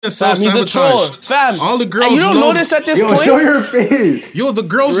He's a troll. Self-sabotage. Fam, All the and girls you don't love... notice at this Yo, point? show your face. Yo, the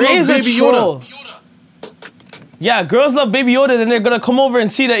girls Ray's love a Baby troll. Yoda. Yeah, girls love Baby Yoda, then they're gonna come over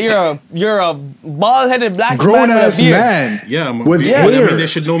and see that you're a bald-headed black Grown man with ass a beard. man. Yeah, man. With I hair. mean, they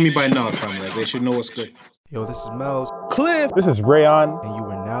should know me by now, fam. Like, they should know what's good. Yo, this is Mel's, Cliff, This is Rayon. and you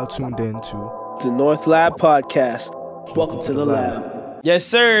are now tuned in to The North Lab Podcast. Welcome to the lab. yes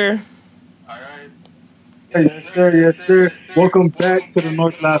sir. Yes, sir. Yes, sir. Welcome back to the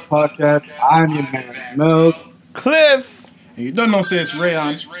North Lab Podcast. I'm your man, Mel's. Cliff. And you don't know, say it's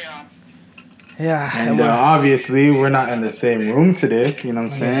Rayon. Yeah, And obviously, we're not in the same room today, you know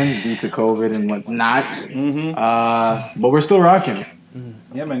what I'm saying, due to COVID and whatnot. But we're still rocking.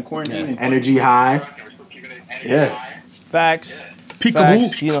 Yeah, man, quarantining. Energy high. Yeah. facts. Peekaboo.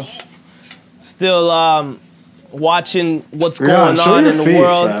 Facts, you know, still watching what's Rion, going show on your in the face,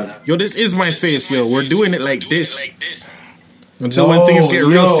 world. man. Yo, this is my face, yo. We're doing it like this. Until when things get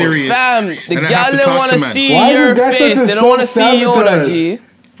real serious. Fam, the and I have gal to didn't talk want to to man. see Why is your this guy face. such a They don't want to see Yoda, self-sabotage? G.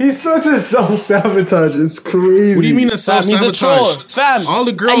 He's such a self-sabotage. It's crazy. What do you mean a Fam, he's a troll. self-sabotage? Fam, All the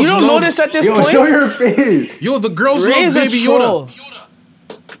and girls you don't love... notice at this Yo, point? show your face. Yo, the girls Ray's love a Baby troll. Yoda.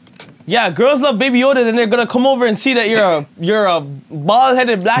 Yeah, girls love Baby Yoda, then they're gonna come over and see that you're a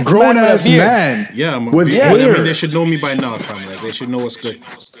bald-headed black Grown man with ass a beard. man. Yeah, man. With I hair. mean, they should know me by now, fam. Like, they should know what's good.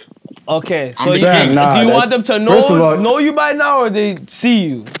 Okay, I'm so the you, king. Nah, do you that- want them to first of know all- know you by now, or they see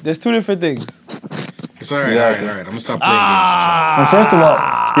you? There's two different things. It's all right, Exactly. all right. I'm going to stop playing And first of all,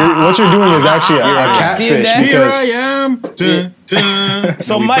 what you're doing is actually a See catfish. that? games. Here Because I am. Dun, dun.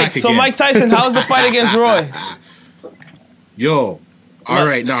 So Now we back again. Mike Tyson, how's the fight against Roy? Yo. All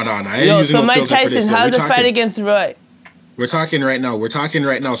right, no. I ain't Yo, using so no Mike filter for this. Tyson, yo. how's We're the fight talking- against Roy? We're talking right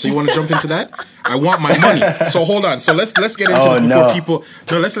now. So you want to jump into that? I want my money. So hold on. So let's get into Oh, this before no. people.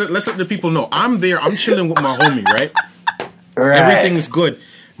 No, let's let the people know. I'm there. I'm chilling with my homie. Right. right. Everything's good.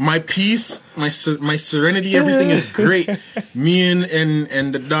 My peace, my serenity, everything is great. Me and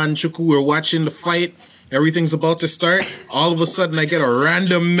the Don Chuku were watching the fight. Everything's about to start. All of a sudden, I get a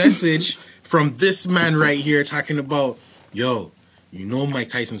random message from this man right here talking about, yo, you know Mike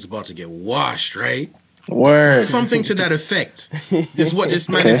Tyson's about to get washed, right? Word. Something to that effect is what this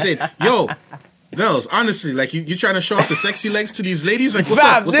man is saying. Yo, Nels, honestly, like you trying to show off the sexy legs to these ladies? Like, what's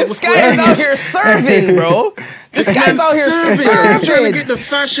up? Fam, What's up? this What's guy going is on? out here serving, bro. This guy's man's out here serving. serving. He's trying to get the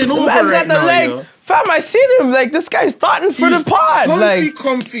fashion over Man's right got the now, leg. yo. Fam, I seen him. Like, this guy's thoughting for He's the pod. Like,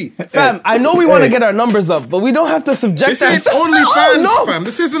 comfy. fam, I know we want to get our numbers up, but we don't have to subject This ain't ourselves. OnlyFans, no. fam.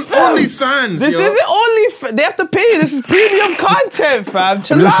 This isn't OnlyFans, This yo. isn't only. They have to pay. This is premium content, fam.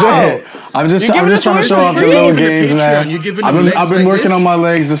 Chill I'm just saying. out. I'm just You're giving trying to us show off the free. little You're giving games, the man. Patreon. You're giving I've them been, legs I've been like working this. on my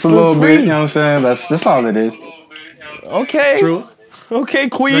legs just a For little free. bit. You know what I'm saying? That's all it is. Okay. True. Okay,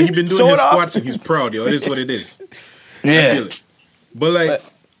 queen. Like, he's been doing Show his it off. squats and he's proud, yo. It is what it is. I Yeah. feel it. But like,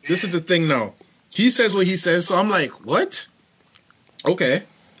 this is the thing now. He says what he says, so I'm like, what? Okay.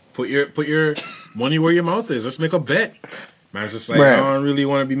 Put your money where your mouth is. Let's make a bet. Man's just like, Right. I don't really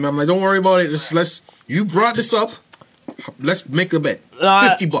want to be. I'm like, don't worry about it. Just you brought this up. Let's make a bet.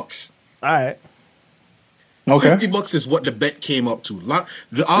 $50. All right. Okay. $50 is what the bet came up to.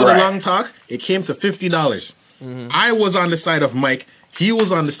 The long talk, it came to $50. I was on the side of Mike. He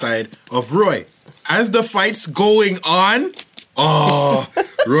was on the side of Roy. As the fight's going on,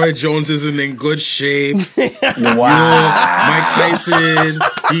 Roy Jones isn't in good shape. Mike Tyson,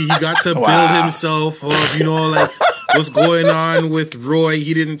 he got to build himself up. Like what's going on with Roy?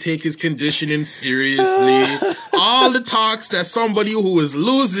 He didn't take his conditioning seriously. All the talks that somebody who is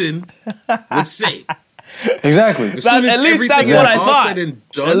losing would say. Exactly. As soon as At least everything that's is what I all thought. said and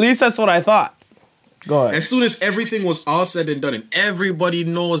done, At least that's what I thought. Go ahead. as soon as everything was all said and done, and everybody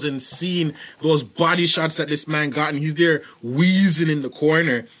knows and seen those body shots that this man got, and he's there wheezing in the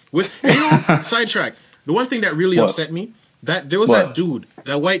corner with sidetrack. The one thing that really upset me, that there was that dude,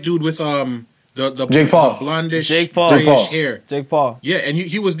 that white dude with the Jake Paul. the blondish, Jake Paul. grayish hair. Jake Paul. Yeah, and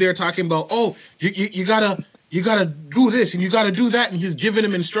he was there talking about, oh, you gotta do this and you gotta do that, and he's giving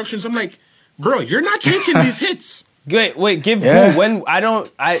him instructions. I'm like, bro, you're not taking these hits. Wait, give Yeah. who? When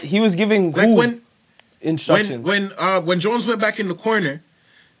he was giving Like who instructions. when Jones went back in the corner,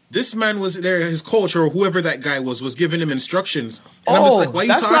 this man was there, his coach or whoever that guy was giving him instructions. And I'm just like, why are you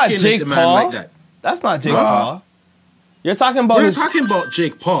that's not talking to Jake the man Paul. like that? That's not Jake Paul. You're talking about We're his. talking about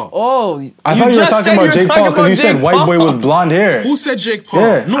Jake Paul. Oh, I thought you were talking about Jake Paul because you said white boy with blonde hair. Who said Jake Paul?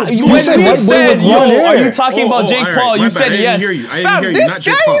 Yeah. No, You who said when white you boy said, with blonde yo, hair. are you talking about Jake all right, Paul? my You bad. said I didn't yes. hear you. I didn't Fam, hear you. this Not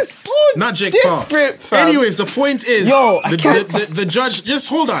Jake guy Paul. is so Not Jake Paul. different, fam. Anyways, the point is, Yo, I can't- the judge. Just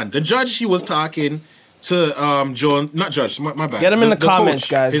hold on. The judge, he was talking to Jones. Not judge. My bad. Get him in the comments,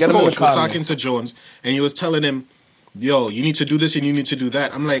 coach, guys. His Get him in the coach was comments. talking to Jones, and he was telling him, yo, you need to do this and you need to do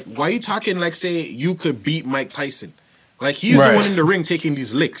that. I'm like, why are you talking like, say, you could beat Mike Tyson? Like, he's the one in the ring taking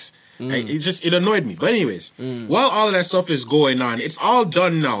these licks. Like, it annoyed me. But anyways, while all of that stuff is going on, it's all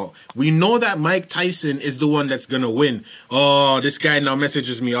done now. We know that Mike Tyson is the one that's going to win. Oh, this guy now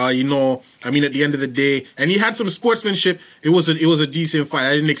messages me. Oh, you know, I mean, at the end of the day, and he had some sportsmanship. It was a decent fight.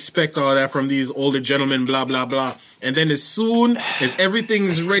 I didn't expect all that from these older gentlemen, blah, blah, blah. And then as soon as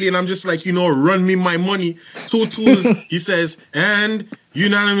everything's ready, and I'm just like, you know, run me my money. 2-2s, he says, and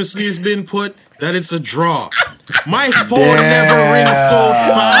unanimously it's been put that it's a draw. My phone never rings so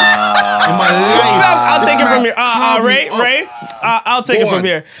fast in my life. I'll take it from here. Ray, I'll take it from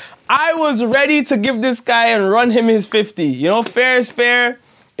here. I was ready to give this guy and run him his 50. You know, fair is fair.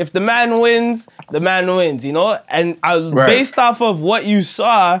 If the man wins, the man wins, you know? And based off of what you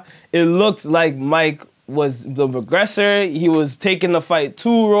saw, it looked like Mike was the aggressor. He was taking the fight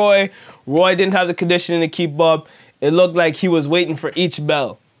to Roy. Roy didn't have the conditioning to keep up. It looked like he was waiting for each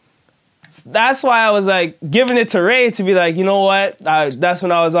bell. That's why I was like giving it to Ray to be like, you know what? That's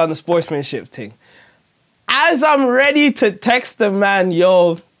when I was on the sportsmanship thing. As I'm ready to text the man,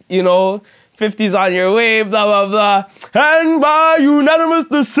 yo, you know, 50's on your way, blah, blah, blah. And by unanimous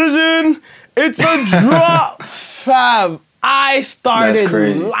decision, it's a draw. Fam, I started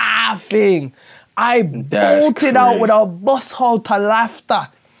laughing. I bolted out with a bus halt of laughter.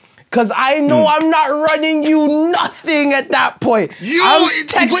 Because I know I'm not running you nothing at that point. But you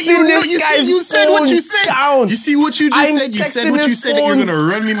said what you said. Down. You see what you just said? You said what you said that you're going to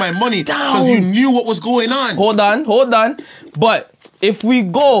run me my money because you knew what was going on. Hold on. But if we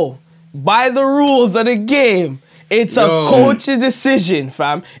go by the rules of the game, it's a coach's decision,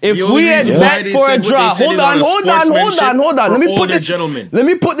 fam. If we had bet for a draw, hold on. Let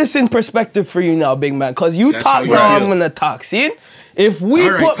me put this in perspective for you now, big man, because you talk now, I'm gonna talk. See? If we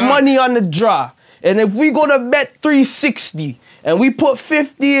put money on the draw, and if we go to bet 360, and we put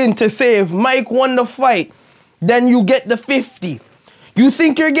 50 in to say if Mike won the fight, then you get the 50. You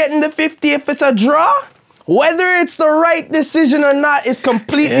think you're getting the 50 if it's a draw? Whether it's the right decision or not is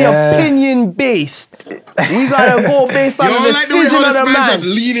completely opinion-based. We gotta go based on the decision of the man. Just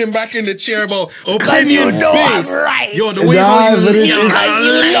leaning back in the chair about opinion-based. Right. Yo, the way how you lean,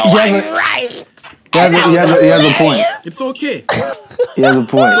 I'm right. He has a point. It's okay. He has a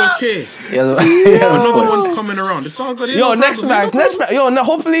point. It's okay. Another one's coming around. It's all good. Yo, next match. Yo,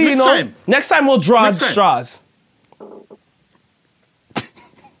 hopefully, next time we'll draw straws.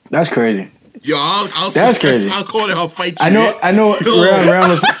 That's crazy. Yo, I'll that's crazy. I'll call it. I'll fight you. I know.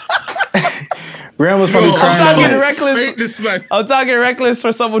 Ram was probably crying. I'm talking reckless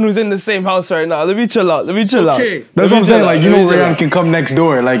for someone who's in the same house right now. Let me chill out. That's what I'm saying. Like, you know, Rayon can come next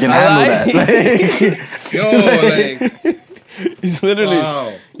door, like, and handle that. He's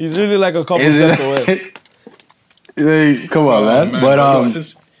literally like a couple steps away. Come on, man. But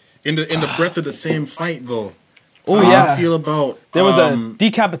since in the breath of the same fight, though. Oh yeah. How do you feel about there was a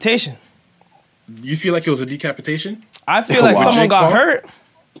decapitation? You feel like it was a decapitation? I feel like someone got hurt.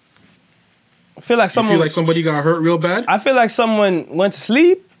 I feel like someone. You feel like somebody got hurt real bad? I feel like someone went to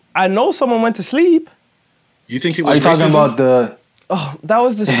sleep. I know someone went to sleep. You think it was? Are you talking about the? Oh, that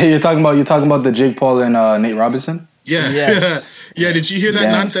was the. You're talking about the Jake Paul and Nate Robinson? Yeah. Yes. Yeah. Did you hear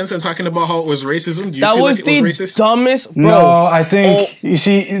that nonsense? I'm talking about how it was racism. Do you that feel was like it was racist? Dumbest. Bro. No, I think you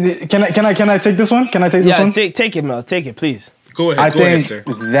see. Can I take this one? Can I take this one? Yeah, take it, Mel. Take it, please. Go ahead. I think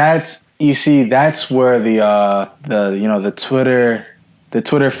that's where the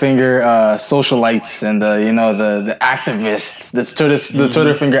Twitter finger socialites and the activists, the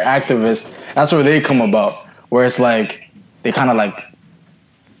Twitter finger activists, that's where they come about. Where it's like they kind of like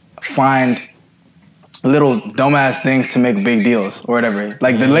find little dumbass things to make big deals or whatever.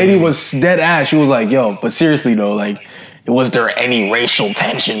 Like the lady was dead ass. She was like, "Yo, but seriously though, like, was there any racial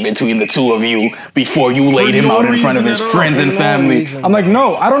tension between the two of you before you laid him out in front of his friends and family?" I'm like,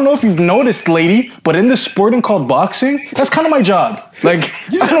 no, I don't know if you've noticed, lady, but in this sporting called boxing, that's kind of my job. Like,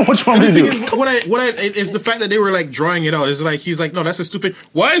 I don't know what you want me to do. What I is the fact that they were like drawing it out. It's like he's like, no, that's a stupid.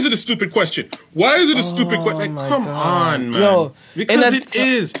 Why is it a stupid question? Why is it a stupid question? Like, come on, man. Yo, because it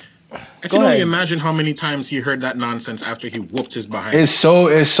is. I can only imagine how many times he heard that nonsense after he whooped his behind. It's so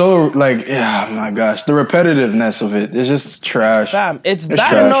like, yeah, my gosh, the repetitiveness of it is just trash. Fam, it's bad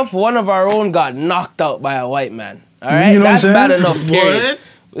trash enough one of our own got knocked out by a white man. All right, that's bad enough. What?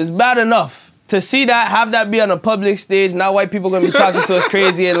 It's bad enough to see that, have that be on a public stage. Now white people gonna be talking to us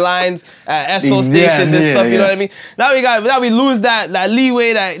crazy in lines at SO stations and stuff. You know what I mean? Now we lose that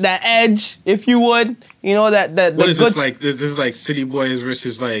leeway, that edge, if you would. You know that what is this like? This is like city boys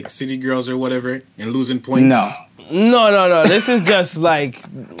versus like city girls or whatever, and losing points. No, No. This is just like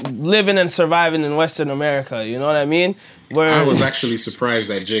living and surviving in Western America. You know what I mean? Where I was actually surprised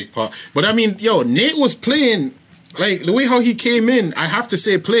at Jake Paul. But I mean, yo, Nate was playing, like, the way how he came in, I have to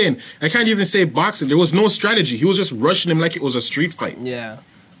say playing. I can't even say boxing. There was no strategy. He was just rushing him like it was a street fight. Yeah.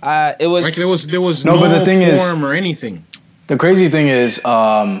 It was... Like, there was no but the thing form or anything. The crazy thing is,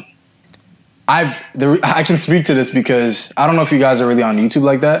 I can speak to this because I don't know if you guys are really on YouTube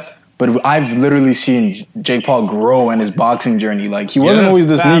like that, but I've literally seen Jake Paul grow in his boxing journey. Like, he wasn't always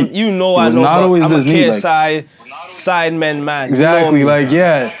this neat. You know, he I was know. not always I'm this a neat. KSI sideman man. Exactly. You know me. Like,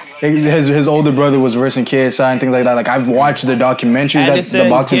 yeah. His older brother was versing KSI and things like that. Like, I've watched the documentaries, the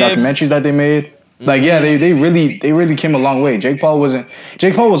boxing documentaries that they made. Like, yeah, they really came a long way. Jake Paul was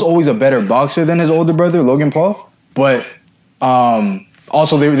always a better boxer than his older brother, Logan Paul. But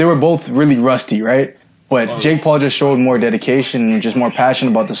also they were both really rusty, right? But Jake Paul just showed more dedication and just more passion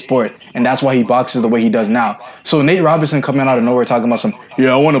about the sport. And that's why he boxes the way he does now. So Nate Robinson coming out of nowhere talking about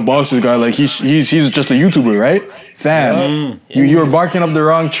I want to box this guy. Like, he's just a YouTuber, right? Fam, you were barking up the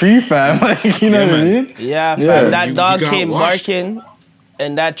wrong tree, fam. Like, you know what I mean? Yeah, fam. That dog came barking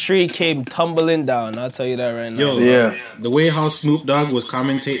and that tree came tumbling down. I'll tell you that right now. Yo, the way how Snoop Dogg was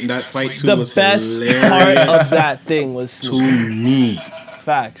commentating that fight too was hilarious. The best part of that thing was Snoop. To me.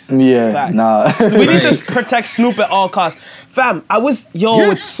 Facts. Yeah, Facts. nah. We need to protect Snoop at all costs. Fam,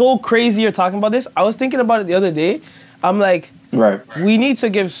 it's so crazy you're talking about this. I was thinking about it the other day. I'm like, right. We need to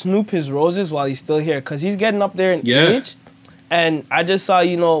give Snoop his roses while he's still here because he's getting up there in age. And I just saw,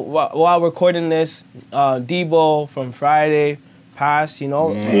 while recording this, Debo from Friday passed,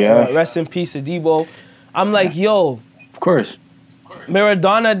 rest in peace to Debo. I'm like, yo. Of course.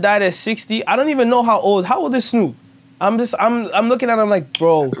 Maradona died at 60. I don't even know how old. How old is Snoop? I'm looking at him like,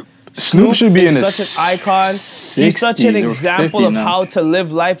 bro, Snoop should be in his such an icon. He's such an example of how to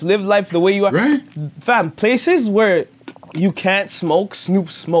live life the way you are. Right. Fam, places where you can't smoke, Snoop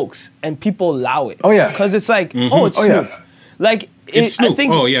smokes, and people allow it. Oh, yeah. Because it's like, it's Snoop. Yeah. Like, it's Snoop. I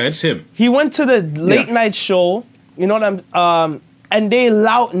think it's him. He went to the late night show, you know what and they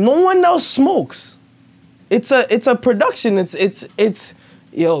allow, no one else smokes. It's a production. It's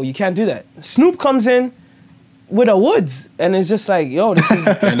you can't do that. Snoop comes in with a woods, and it's just like, this is...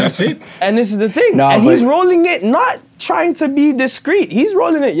 And that's it. And this is the thing. He's rolling it, not trying to be discreet. He's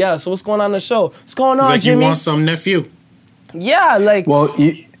rolling it, so what's going on in the show? What's going on, like, Jimmy? You want some, nephew? Yeah, like... Well,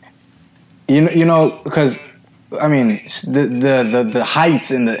 you know, because... I mean, the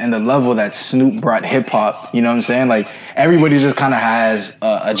heights and the level that Snoop brought hip hop, you know what I'm saying? Like, everybody just kind of has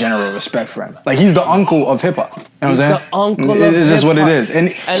a general respect for him. Like, he's the uncle of hip hop. You know what I'm saying? The uncle of hip hop. It's just what it is, and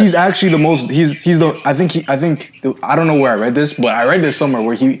he's actually the most. He's the. I think I don't know where I read this, but I read this somewhere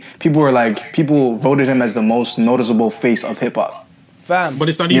where people voted him as the most noticeable face of hip hop. Fam. But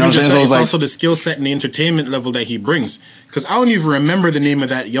it's not even just that. It's also the skill set and the entertainment level that he brings. Because I don't even remember the name of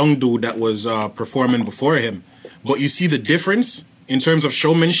that young dude that was performing before him. But you see the difference in terms of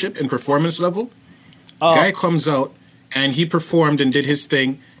showmanship and performance level? Guy comes out and he performed and did his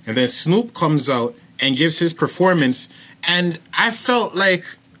thing. And then Snoop comes out and gives his performance. And I felt like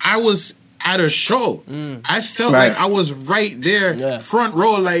I was at a show. I felt like I was right there, front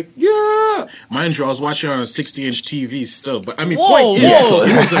row, like, yeah. Mind you, I was watching on a 60-inch TV still. But I mean, point is,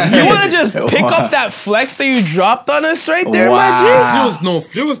 it was amazing. You want to just pick up that flex that you dropped on us right there, my G? That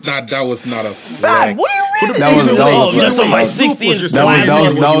was not a flex. Fam, what do you mean? That was my 60-inch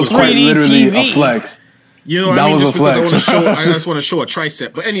that was quite literally a flex. You know what I mean? Just because I just want to show a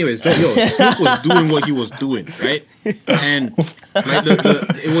tricep. But anyways, Snoop was doing what he was doing, right? And like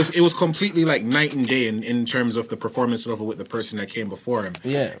it was completely like night and day in terms of the performance level with the person that came before him.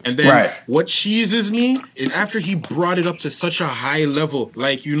 Yeah. And then what cheeses me is after he brought it up to such a high level,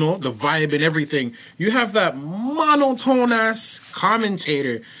 like, the vibe and everything, you have that monotone ass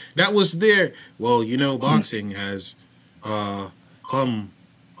commentator that was there. Well, boxing has come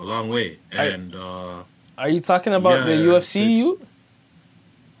a long way, and are you talking about the UFC?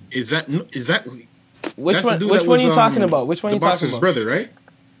 Is that which one? Which one are you talking about? Which one are you talking about? The boxer's brother, right?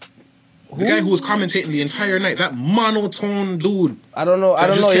 The guy who was commentating the entire night. That monotone dude. I don't know.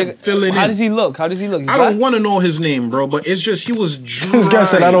 Kept filling How in. does he look? I don't want to know his name, bro. But it's just he was dry. This guy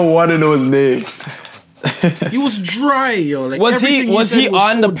said, "I don't want to know his name." He was dry, yo. Like, was he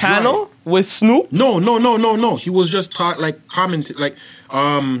on the panel with Snoop? No. He was just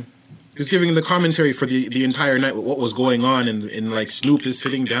He's giving the commentary for the entire night with what was going on, and like Snoop is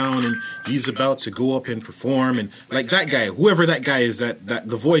sitting down and he's about to go up and perform, and like that guy, whoever that guy is, that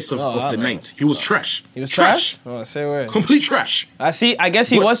the voice of the night, he was trash. He was trash. Oh, say word. Complete trash. I guess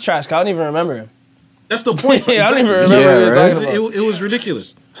he was trash. I don't even remember him. That's the point. I don't even remember what he was talking about. It was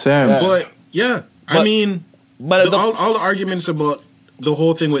ridiculous. Sam. But I mean, But all the arguments about the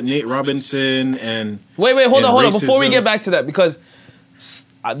whole thing with Nate Robinson and wait, hold on. Before we racism. get back to that, because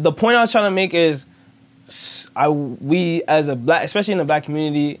the point I was trying to make is, we as a black, especially in the black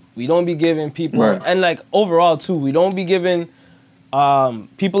community, we don't be giving people, and like overall too, we don't be giving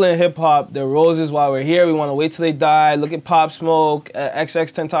people in hip hop their roses while we're here. We want to wait till they die. Look at Pop Smoke,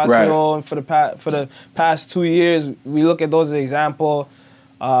 XX Tentacion, and for the past 2 years, we look at those as an example.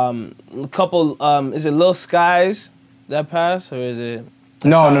 A couple, is it Lil Skies that passed, or is it?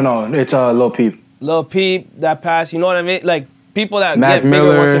 No. It's Lil Peep. Lil Peep that passed. You know what I mean? Like people that Mac get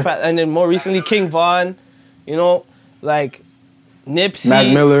Miller. bigger once they pass, and then more recently King Von. You know, like Nipsey, Mac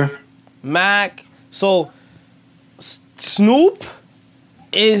Miller. Mac. So Snoop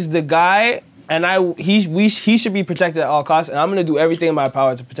is the guy, and he should be protected at all costs, and I'm gonna do everything in my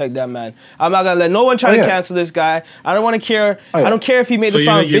power to protect that man. I'm not gonna let no one try to cancel this guy. I don't want to care. I don't care if he made the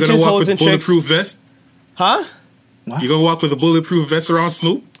song you're gonna Bitches, walk Hoes, with and Tricks. bulletproof vest? Huh? You gonna walk with a bulletproof vest around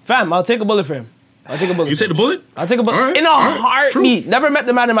Snoop? Fam, I'll take a bullet for him. I'll take a bullet. You take the bullet? I'll take a bullet. Right, In a heartbeat. Never met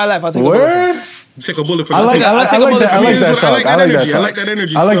the man in my life. I'll take a bullet for him. You take a bullet for I this like thing. that. I like that energy. I like that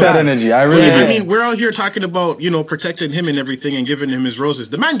energy. I like that energy. I really do. I mean, we're out here talking about, protecting him and everything and giving him his roses.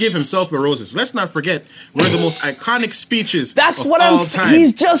 The man gave himself the roses. Let's not forget one of the most iconic speeches That's of what all I'm time. saying.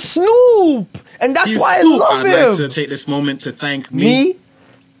 He's just Snoop. And that's why Snoop. I love him. I'd like to take this moment to thank me.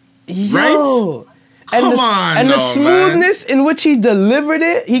 Yo. Right? And the man. smoothness in which he delivered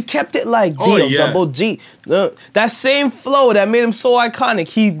it, he kept it like double G. That same flow that made him so iconic,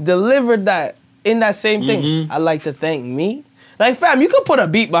 he delivered that in that same thing. I'd like to thank me. Like, fam, you could put a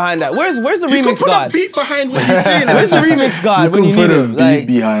beat behind that. Where's the remix You could put god? a beat behind what he's saying. Where's the remix god when you need him? Like,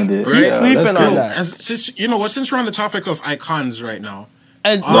 behind it. Right? He's sleeping on that. Since we're on the topic of icons right now.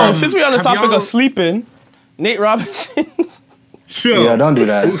 And since we're on the topic of sleeping, Nate Robinson. Chill. Yeah, don't do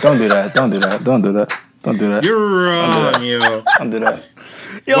that. Don't do that. You're wrong, yo. Don't do that.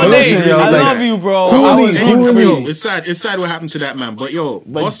 Yo, Well, Nate, listen, yo, I like- love you, bro. It's sad. It's sad what happened to that man. But yo,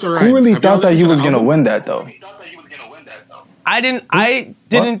 Busta Rhymes. Who really have y'all thought that listened he to was the gonna album? win that though? I didn't.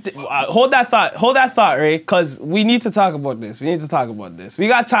 Hold that thought, Ray, because we need to talk about this. We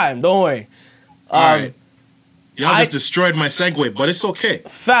got time. Don't worry. All right. Y'all just destroyed my segue, but it's okay.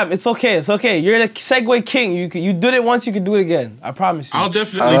 Fam, it's okay. You're the segue king. You did it once, you can do it again. I promise you. I'll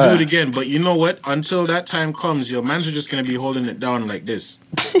definitely do it again, but you know what? Until that time comes, your mans are just gonna be holding it down like this.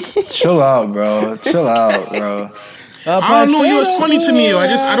 Chill out, bro. I don't know, yo. It's funny to me, yo.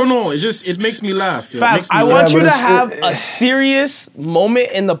 I don't know. It makes me laugh, yo. Fam, Makes me I laugh. want you to have a serious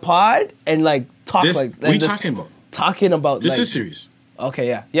moment in the pod and like talk This. like. What are you just talking about? Talking about This like, is serious. Okay,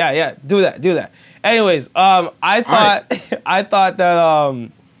 yeah. Do that. Anyways, I thought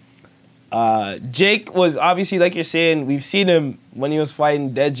that Jake was obviously, like you're saying, we've seen him when he was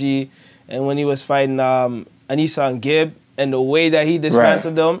fighting Deji and when he was fighting Anissa and Gibb, and the way that he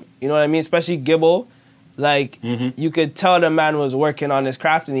dismantled them, you know what I mean? Especially Gibble, like you could tell the man was working on his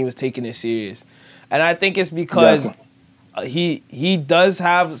craft and he was taking it serious. And I think it's because he does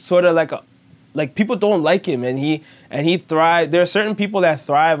have sort of like people don't like him, and he thrive. There are certain people that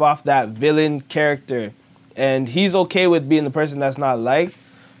thrive off that villain character, and he's okay with being the person that's not liked.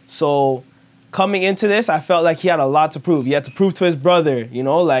 So coming into this, I felt like he had a lot to prove. He had to prove to his brother,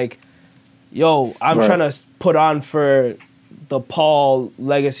 like, yo, I'm trying to put on for the Paul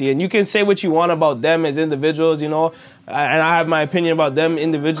legacy. And you can say what you want about them as individuals, and I have my opinion about them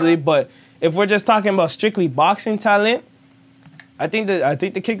individually, but if we're just talking about strictly boxing talent, I think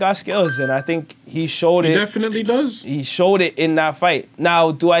the kid got skills, and I think he showed it. He definitely does. He showed it in that fight.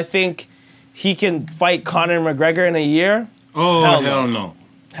 Now, do I think he can fight Conor McGregor in a year? Oh, hell no.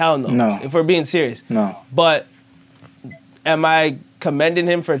 Hell no. No. If we're being serious. No. But am I commending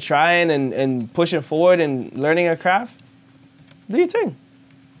him for trying and pushing forward and learning a craft? Do you think?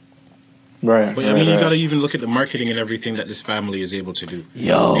 Right. But I mean, you gotta even look at the marketing and everything that this family is able to do.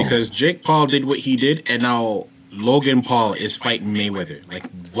 Yo. Because Jake Paul did what he did, and now Logan Paul is fighting Mayweather. Like,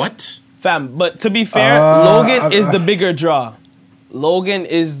 what? Fam, but to be fair, Logan is the bigger draw. Logan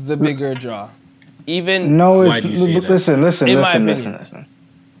is the bigger draw. Even No, Why do you say that? listen.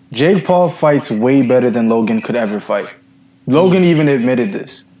 Jake Paul fights way better than Logan could ever fight. Logan even admitted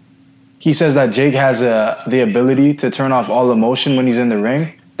this. He says that Jake has the ability to turn off all emotion when he's in the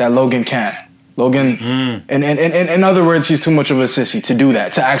ring that Logan can't. Logan, and in other words, he's too much of a sissy to do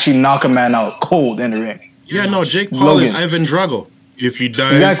that, to actually knock a man out cold in the ring. Yeah, no, Jake Paul is Logan. Ivan Drago. If he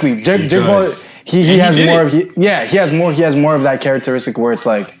dies, Exactly. Jake Paul, he has more. He has more of that characteristic where it's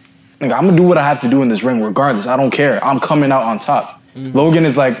like, I'm gonna do what I have to do in this ring regardless. I don't care. I'm coming out on top. Logan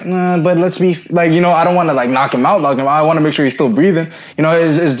is like, but let's be like, I don't want to like knock him out. I want to make sure he's still breathing.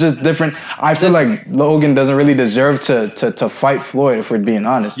 It's just different. I feel like Logan doesn't really deserve to fight Floyd, if we're being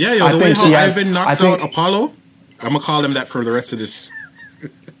honest. Yeah, the way how Ivan knocked out Apollo, I'm gonna call him that for the rest of this.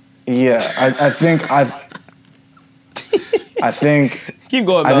 Yeah, I think keep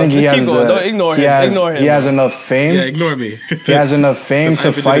going, I think he has don't ignore him. Ignore him. He has enough fame. Yeah, ignore me. He has enough fame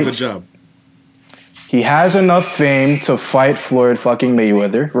to fight. Did a good job. He has enough fame to fight Floyd fucking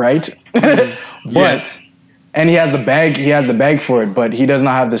Mayweather, right? And he has the bag. He has the bag for it, but he does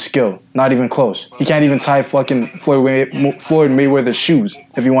not have the skill. Not even close. He can't even tie fucking Floyd Mayweather's shoes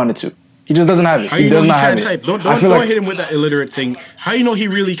if he wanted to. He just doesn't have it. He does not have it. Type? Don't hit him with that illiterate thing. How you know he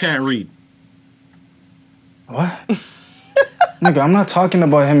really can't read? What? Nigga, I'm not talking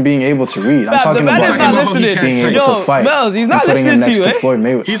about him being able to read. I'm talking about him being able to fight. Mel's, he's not listening to you, eh? Floyd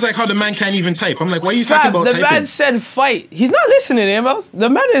Mayweather. He's like how the man can't even type. I'm like, why are you talking about typing? The man said fight. He's not listening, eh, Mel's? The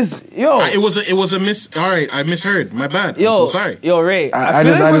man is, It was a miss. All right, I misheard. My bad. I'm so sorry. Ray. I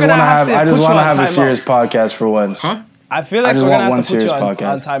just want to have a serious podcast for once. Huh? I feel like we're gonna have to put you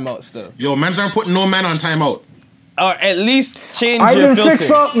on timeout still. Yo, man's aren't putting no man on timeout. Or at least change I your filter.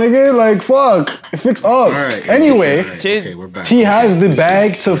 fix up, nigga. Like, fuck. Fix up. All right. Anyway, Okay, we're back. he has the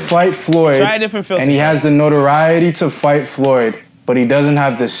bag to fight Floyd. Try a different filter. And he has the notoriety to fight Floyd, but he doesn't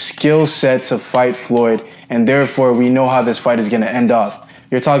have the skill set to fight Floyd, and therefore we know how this fight is going to end off.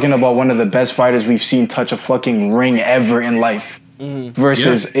 You're talking about one of the best fighters we've seen touch a fucking ring ever in life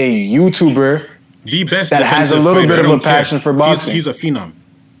versus a YouTuber the best that has a little bit of a passion for boxing. He's a phenom.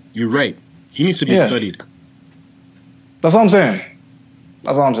 You're right. He needs to be studied. That's all I'm saying.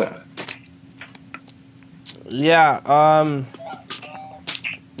 Yeah.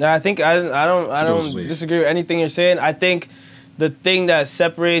 I think I don't disagree with anything you're saying. I think the thing that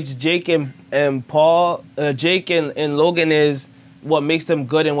separates Jake and Paul, Jake and Logan is what makes them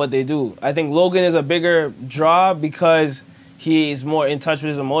good in what they do. I think Logan is a bigger draw because he's more in touch with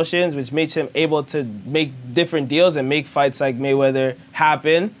his emotions, which makes him able to make different deals and make fights like Mayweather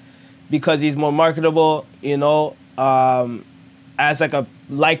happen because he's more marketable, as like a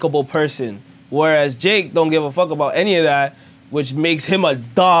likable person. Whereas Jake don't give a fuck about any of that, which makes him a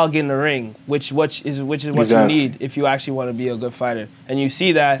dog in the ring, which is what you need if you actually want to be a good fighter. And you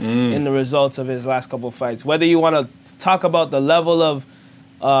see that in the results of his last couple of fights. Whether you want to talk about the level of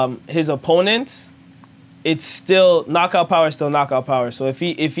his opponents, it's still knockout power, So if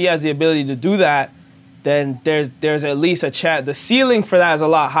he has the ability to do that, then there's at least a chance. The ceiling for that is a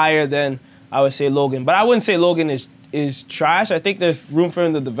lot higher than I would say Logan. But I wouldn't say Logan is trash. I think there's room for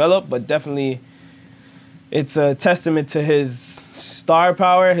him to develop, but definitely it's a testament to his star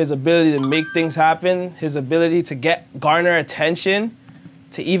power, his ability to make things happen, his ability to garner attention,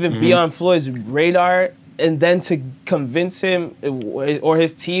 to even be on Floyd's radar, and then to convince him or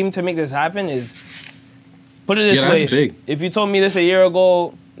his team to make this happen is, put it this way, that's big. If you told me this a year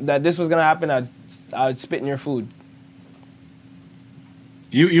ago that this was gonna happen, I'd spit in your food.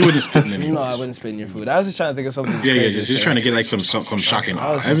 You wouldn't spit in anything. No, I wouldn't spit in your food. I was just trying to think of something. Yeah, just trying to get like some shocking.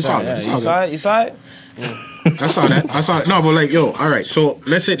 I saw that. You saw it? Yeah. I saw that. No, but like, all right. So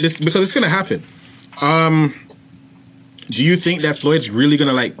let's say this because it's gonna happen. Do you think that Floyd's really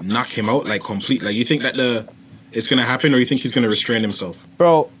gonna like knock him out like complete? Like, you think that it's gonna happen, or you think he's gonna restrain himself?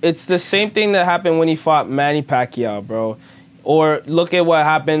 Bro, it's the same thing that happened when he fought Manny Pacquiao, bro. Or look at what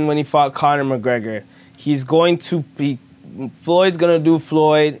happened when he fought Conor McGregor. Floyd's gonna do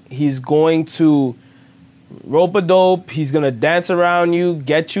Floyd. He's going to rope a dope. He's gonna dance around you,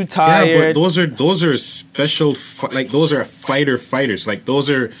 get you tired. Yeah, but those are special. Like, those are fighters. Like, those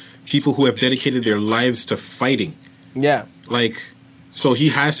are people who have dedicated their lives to fighting. Yeah. Like, so he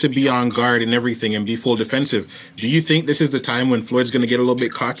has to be on guard and everything and be full defensive. Do you think this is the time when Floyd's gonna get a little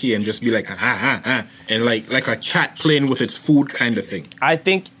bit cocky and just be like and like a cat playing with its food kind of thing? I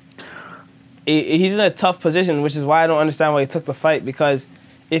think he's in a tough position, which is why I don't understand why he took the fight, because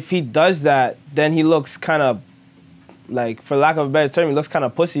if he does that, then he looks kind of, like, for lack of a better term, he looks kind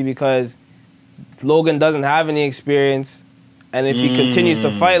of pussy because Logan doesn't have any experience. And if he continues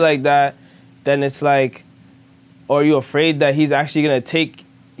to fight like that, then it's like, are you afraid that he's actually going to take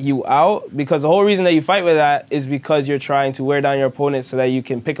you out? Because the whole reason that you fight with that is because you're trying to wear down your opponent so that you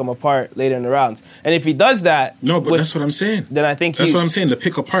can pick them apart later in the rounds. And if he does that... No, but that's what I'm saying. Then I think That's what I'm saying, to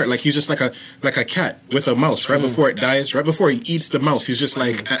pick apart. Like, he's just like a cat with a mouse. Right before it dies, right before he eats the mouse, he's just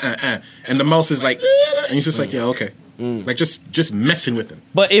like, And the mouse is like, and he's just like, yeah, okay. Like, just messing with him.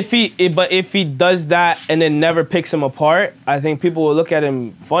 But if he does that and then never picks him apart, I think people will look at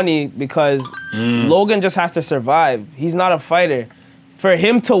him funny because Logan just has to survive. He's not a fighter. For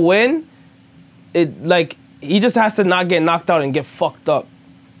him to win, he just has to not get knocked out and get fucked up.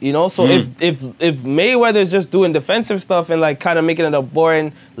 You know, so if Mayweather's just doing defensive stuff and like kind of making it a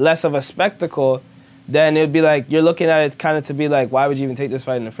boring, less of a spectacle, then it'd be like you're looking at it kind of to be like, why would you even take this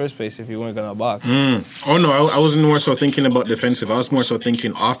fight in the first place if you weren't gonna box? Oh no, I wasn't more so thinking about defensive. I was more so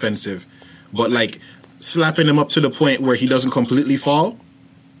thinking offensive, but like slapping him up to the point where he doesn't completely fall,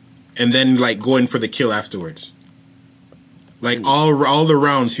 and then like going for the kill afterwards. Like all the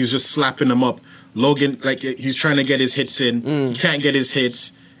rounds, he's just slapping him up. Logan, like he's trying to get his hits in, he can't get his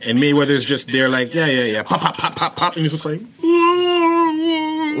hits. And Mayweather's just there like, yeah, pop, and he's just like,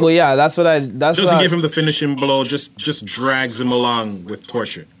 well, yeah, doesn't give him the finishing blow, just drags him along with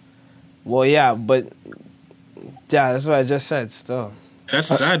torture. Well, yeah, but yeah, that's what I just said. Still, that's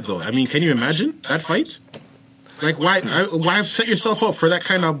sad though. I mean, can you imagine that fight? Like, why set yourself up for that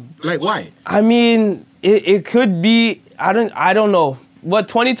kind of like why? I mean, it could be. I don't know. What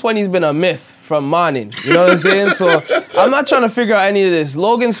 2020's been a myth from morning. You know what I'm saying? So I'm not trying to figure out any of this.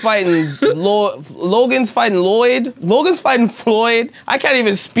 Logan's fighting Lloyd. Logan's fighting Floyd. I can't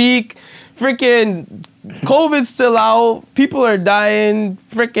even speak. Freaking COVID's still out. People are dying.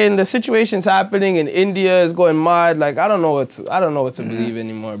 Freaking the situation's happening in India is going mad. Like I don't know what to believe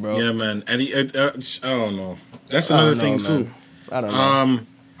anymore, bro. Yeah, man. And I don't know. That's another thing too. I don't know.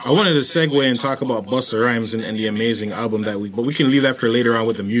 I wanted to segue and talk about Busta Rhymes and the amazing album but we can leave that for later on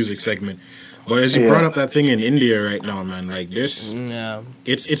with the music segment. But as you brought up that thing in India right now, man, like this,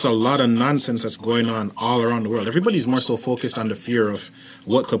 it's a lot of nonsense that's going on all around the world. Everybody's more so focused on the fear of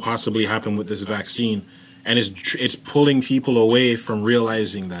what could possibly happen with this vaccine, and it's pulling people away from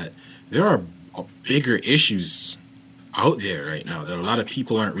realizing that there are bigger issues out there right now that a lot of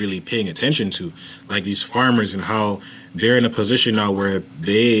people aren't really paying attention to, like these farmers and how they're in a position now where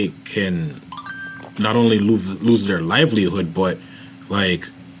they can not only lose their livelihood, but like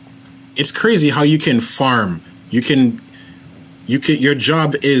it's crazy how you can farm. You can your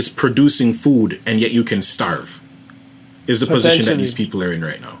job is producing food and yet you can starve. Is the position that these people are in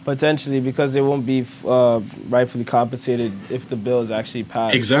right now. Potentially, because they won't be rightfully compensated if the bill is actually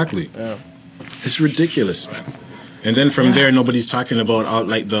passed. Exactly. Yeah. It's ridiculous, man. And then from there, nobody's talking about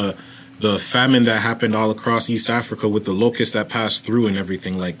like the famine that happened all across East Africa with the locusts that passed through and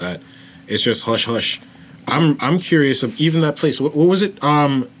everything like that. It's just hush hush. I'm curious of even that place. What was it?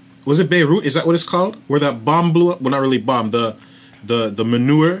 Was it Beirut? Is that what it's called? Where that bomb blew up? Well, not really bomb. The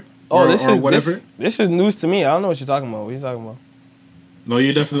manure or whatever. This is news to me. I don't know what you're talking about. What are you talking about? No,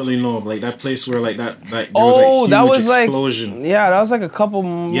 you definitely know. Like that place where like that there was a huge explosion. That was like a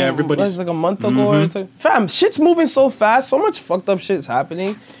couple. Yeah, everybody's like a month ago. Or something. Fam, shit's moving so fast. So much fucked up shit's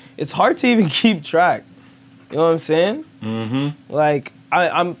happening. It's hard to even keep track. You know what I'm saying? Mm-hmm. Like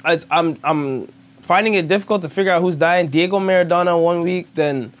I'm finding it difficult to figure out who's dying. Diego Maradona 1 week,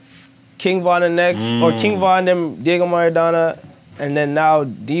 then King Von the next, or King Von, then Diego Maradona, and then now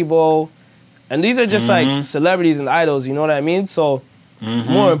Debo. And these are just like celebrities and idols, you know what I mean? So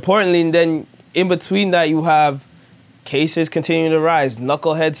more importantly, then in between that you have cases continuing to rise,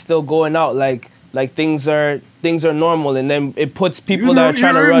 knuckleheads still going out like things are normal, and then it puts people that are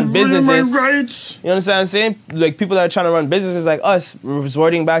trying to run businesses. You understand what I'm saying? Like people that are trying to run businesses like us,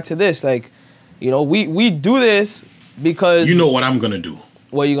 resorting back to this. Like, you know, we do this because you know what I'm gonna do.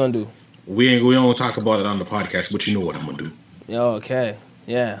 What are you gonna do? We don't talk about it on the podcast, but you know what I'm gonna do. Okay.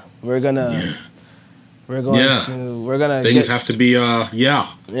 Yeah. We're gonna things have to be Yeah,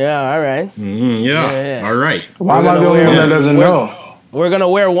 all right. All right. Why am I the only one that doesn't know? We're gonna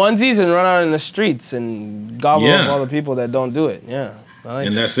wear onesies and run out in the streets and gobble up all the people that don't do it. Yeah.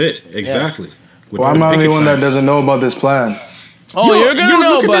 And that's it. Exactly. Yeah. Why am I the only one that doesn't know about this plan? Oh, you're gonna know,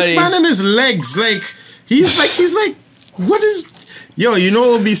 look buddy. At this man and his legs. Like he's like what is Yo, you know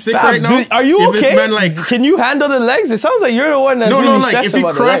what would be sick right now? Are you okay? This man, like, can you handle the legs? It sounds like you're the one that's like if he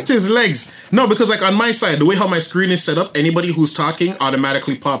crossed his legs. No, because like on my side, the way how my screen is set up, anybody who's talking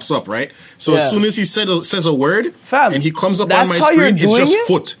automatically pops up, right? So as soon as he says a word, and he comes up on my screen, it's just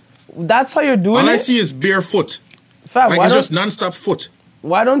foot. That's how you're doing it? All I see is bare foot. Fam, like it's just non-stop foot.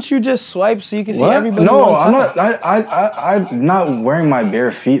 Why don't you just swipe so you can see everybody? No, I'm not. I'm not wearing my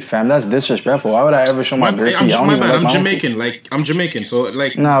bare feet, fam. That's disrespectful. Why would I ever show my bare feet? My bad. I'm Jamaican. Like I'm Jamaican, so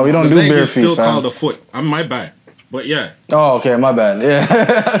like. Nah, we don't do bare feet, fam. Still called a foot. My bad. But yeah. Oh, okay, my bad.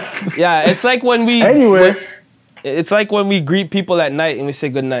 Yeah. Yeah, it's like when we. Anyway. It's like when we greet people at night and we say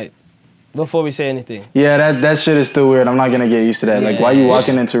good night before we say anything. Yeah, that shit is still weird. I'm not gonna get used to that. Yeah. Like, why you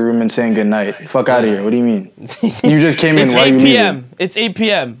walking into a room and saying good night? Fuck out of here. What do you mean? You just came in. Why you leaving? It's 8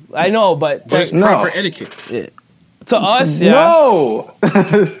 p.m. I know, but it's proper etiquette. Yeah. To us, yeah. No.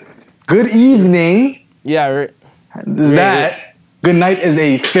 Good evening. Yeah. Is that good night is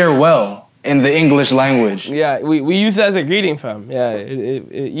a farewell. in the English language. Yeah, we use it as a greeting, fam. Yeah,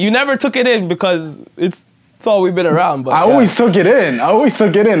 you never took it in because it's all we've been around. But I always took it in.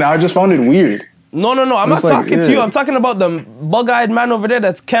 I just found it weird. No. I'm not talking to you. I'm talking about the bug-eyed man over there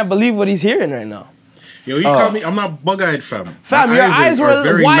that can't believe what he's hearing right now. Yo, you call me? I'm not bug-eyed, fam. Fam, your eyes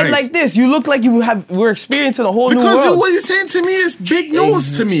were wide like this. You look like we're experiencing a whole new world. Because what he's saying to me is big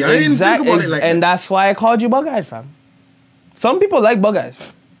nose to me. I didn't think about it like that. And that's why I called you bug-eyed, fam. Some people like bug-eyes,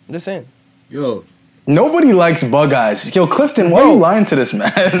 fam. I'm just saying. Yo. Nobody likes bug eyes. Yo, Clifton, why are you lying to this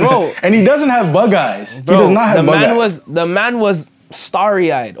man? Bro. And he doesn't have bug eyes. Bro, he does not have bug eyes. The man was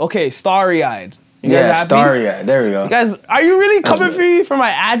starry-eyed. Okay, starry-eyed. Yeah, starry-eyed. There we go. You guys, are you really coming for me for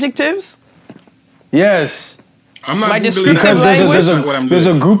my adjectives? Yes. I'm not my descriptive language. There's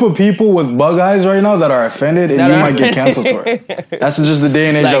a group of people with bug eyes right now that are offended, and you might get canceled for it. That's just the day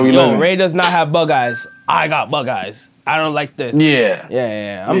and age that we live in. Ray does not have bug eyes. I got bug eyes. I don't like this.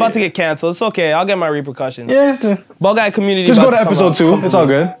 Yeah. I'm about to get canceled. It's okay. I'll get my repercussions. Yeah. Bug eye community. Just go to episode 2. It's all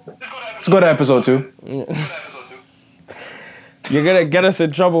good. Let's go to episode 2. You're gonna get us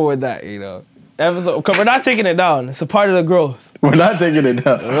in trouble with that, you know. Episode, cause we're not taking it down. It's a part of the growth. We're not taking it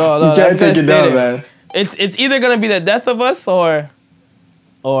down. No, you can't take it down, man. It's either gonna be the death of us or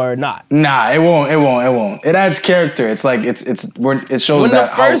not. Nah, it won't. It adds character. It's like it shows when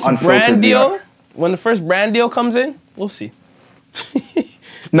that the first how unfiltered brand we are. deal, when the first brand deal comes in, we'll see.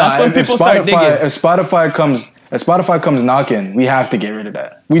 That's when people start digging. If Spotify comes knocking, we have to get rid of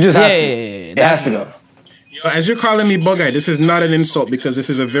that. We just have to. It has to go. Yo, as you're calling me bug-eyed, this is not an insult because this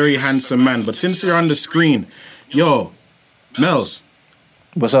is a very handsome man. But since you're on the screen, yo, Mels.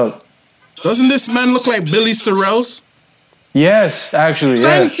 What's up? Doesn't this man look like Billy Sorrells? Yes, actually, yeah.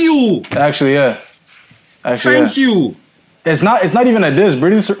 Thank you. Actually, yeah. Thank you. It's not even a diss.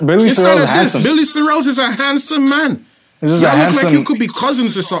 Billy Sorrells is handsome. Billy Sorrells is a handsome man. Y'all look like you could be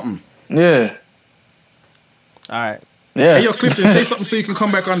cousins or something. Yeah. All right. Yeah. Hey, yo, Clifton, say something so you can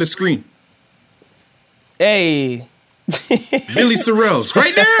come back on the screen. Hey. Billy Sorrells,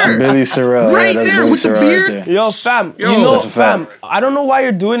 right there. Billy Sorrells, right there with the beard. Right yo, fam. Fam. I don't know why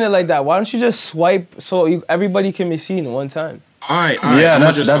you're doing it like that. Why don't you just swipe so everybody can be seen at one time? All right. Yeah,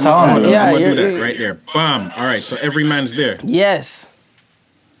 that's how I'm gonna do that right there. Bam. All right. So every man's there. Yes.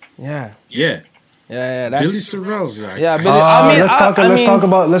 Yeah. Billy Sorrells, right? Yeah, Billy.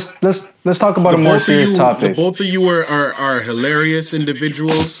 Let's talk about a more serious topic. Both of you are hilarious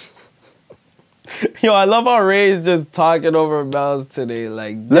individuals. Yo, I love how Ray is just talking over Mels today.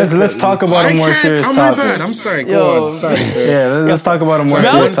 Like, let's talk about a more serious topic. My bad. I'm sorry. Go on. Sorry, sir. Yeah, let's talk about a more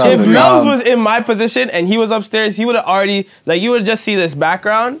serious topic. If Mels was in my position and he was upstairs, he would have already you would just see this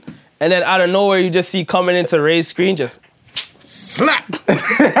background, and then out of nowhere you just see coming into Ray's screen just slap.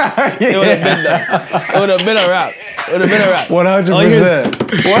 It would have been that. It would have been a wrap. 100%.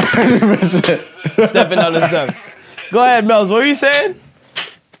 100%. Stepping on the steps. Go ahead, Mels. What were you saying?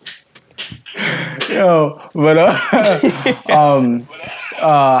 Yo, but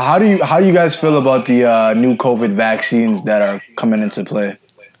how do you guys feel about the new COVID vaccines that are coming into play?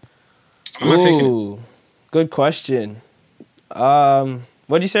 I'm not taking it. Good question.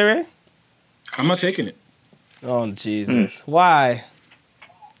 What'd you say, Ray? I'm not taking it. Oh Jesus! Why?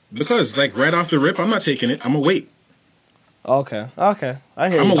 Because right off the rip, I'm not taking it. I'm gonna wait. Okay. I hear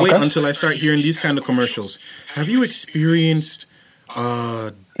you. I'm gonna wait until I start hearing these kind of commercials. Have you experienced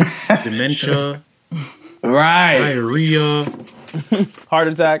dementia? Right. Diarrhea. Heart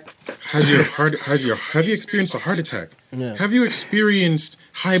attack. Have you experienced a heart attack? Yeah. Have you experienced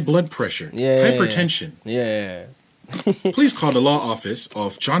high blood pressure? Yeah. Hypertension? Yeah. Please call the law office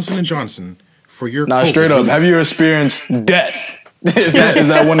of Johnson & Johnson for your COVID straight up. Have you experienced death? Is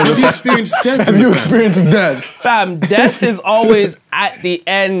that one of the? Have you experienced death? Have you experienced death? Fam, death is always at the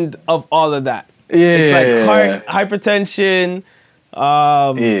end of all of that. Yeah. It's like hypertension,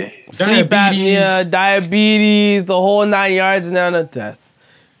 sleep apnea, diabetes, the whole 9 yards, and then a death.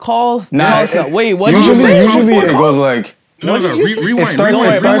 Wait, what? Usually it goes like. No, rewind. Don't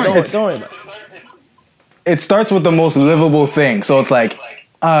worry about it. It starts with the most livable thing. So it's like,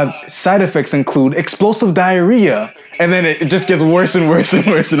 side effects include explosive diarrhea. And then it just gets worse and worse and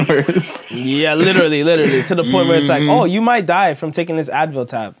worse and worse. Yeah, literally, to the point where it's like, oh, you might die from taking this Advil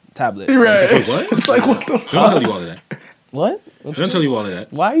tablet. Right. Like, what? It's like, what the fuck? Don't tell you all of that. What? Don't tell you all of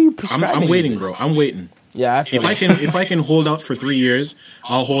that. Why are you prescribing? I'm waiting, bro. I'm waiting. Yeah, if I can hold out for 3 years,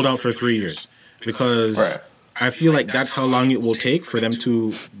 I'll hold out for 3 years because I feel like that's how long it will take for them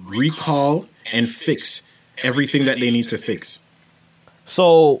to recall and fix everything that they need to fix.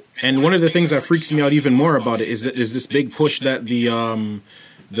 So, and one of the things that freaks me out even more about it is this big push that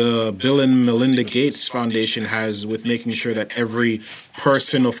the Bill and Melinda Gates Foundation has with making sure that every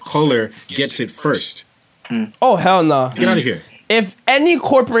person of color gets it first. Oh, hell no. Get out of here. If any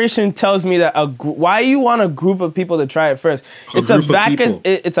corporation tells me that why you want a group of people to try it first? It's a vaccine.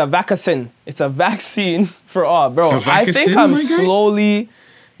 It's a vaccine for all, bro. I think I'm slowly,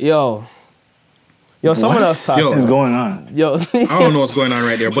 someone else talking. What is going on? I don't know what's going on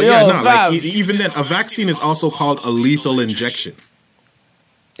right there, but even then, a vaccine is also called a lethal injection.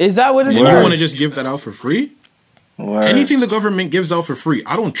 Is that what it's called? And you want to just give that out for free? Word. Anything the government gives out for free,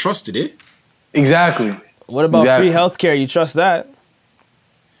 I don't trust it. Exactly. What about free healthcare? You trust that?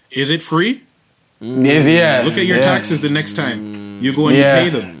 Is it free? Yeah. Look at your taxes the next time you go and you pay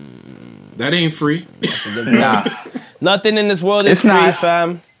them. That ain't free. Nah. Nothing in this world is free,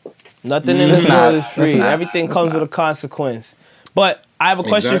 fam. Nothing in this world is free. Everything comes with a consequence. But I have a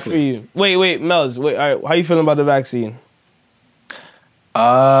question for you. Wait, Melz. All right, how you feeling about the vaccine?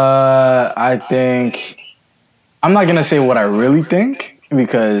 I think I'm not gonna say what I really think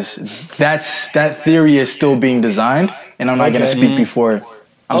because that theory is still being designed, and I'm not gonna speak before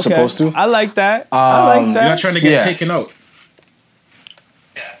I'm supposed to. I like that. You're not trying to get taken out.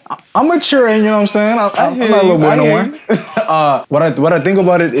 I'm maturing, you know what I'm saying? I'm not a little boy no more. What I think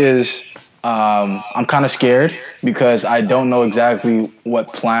about it is I'm kind of scared because I don't know exactly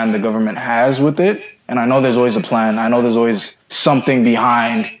what plan the government has with it. And I know there's always a plan. I know there's always something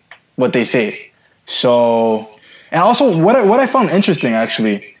behind what they say. So, and also what I found interesting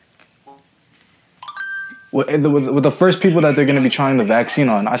actually, with the first people that they're going to be trying the vaccine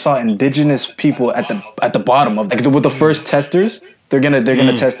on, I saw indigenous people at the bottom of with the first testers. They're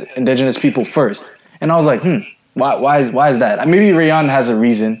gonna test indigenous people first. And I was like, why is that? Maybe Rayon has a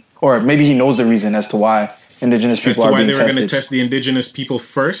reason, or maybe he knows the reason as to why indigenous people are being tested. As to why they were going to test the indigenous people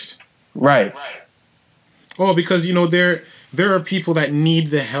first? Right. Oh, because, there are people that need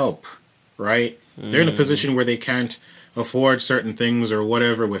the help, right? They're in a position where they can't afford certain things or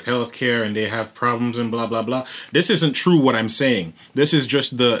whatever with healthcare and they have problems and blah, blah, blah. This isn't true what I'm saying. This is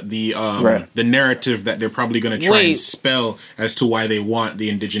just the narrative that they're probably going to try and spell as to why they want the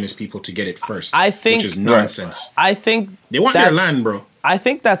indigenous people to get it first. Which is nonsense. I think they want their land, bro. I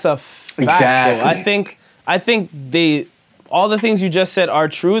think that's a fact. Exactly. I think all the things you just said are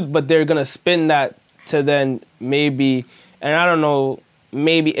true, but they're going to spin that to then maybe, and I don't know,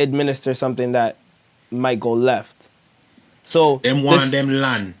 maybe administer something that might go left. So them want them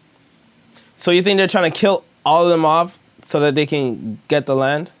land. So you think they're trying to kill all of them off so that they can get the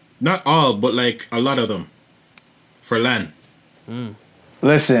land? Not all, but like a lot of them for land.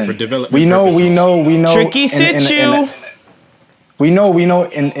 Listen, for development we know. Tricky situ. We know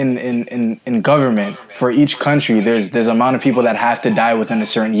in government for each country there's amount of people that have to die within a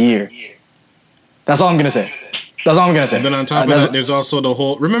certain year. That's all I'm gonna say. And then on top of that, there's also the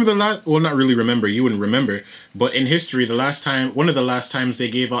whole. Remember the last? Well, not really. Remember, you wouldn't remember. But in history, one of the last times they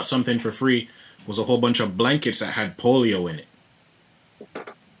gave out something for free was a whole bunch of blankets that had polio in it.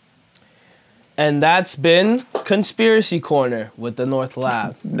 And that's been Conspiracy Corner with the North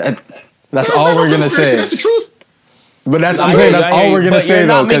Lab. That's all we're gonna say. That's the truth. But that's all we're gonna say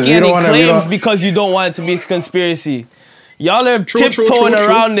though, because you don't want to claims because you don't want it to be a conspiracy. Y'all are tiptoeing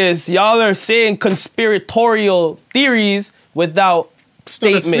around this. Y'all are saying conspiratorial theories without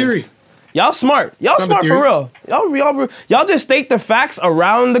statements. Y'all smart. Y'all smart for real. Y'all just state the facts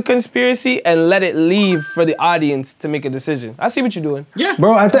around the conspiracy and let it leave for the audience to make a decision. I see what you're doing. Yeah,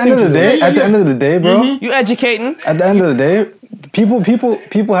 bro. At the end of the day, bro. You educating. At the end of the day,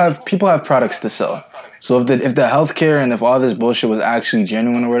 people have products to sell. So if the healthcare and if all this bullshit was actually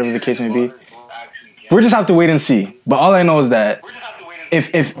genuine or whatever the case may be, we just have to wait and see. But all I know is that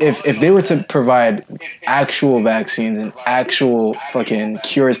if they were to provide actual vaccines and actual fucking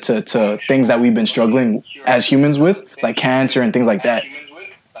cures to things that we've been struggling as humans with, like cancer and things like that,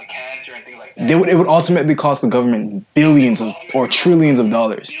 it would ultimately cost the government billions or trillions of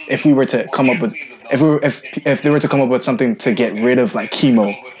dollars if we were to come up with if they were to come up with something to get rid of like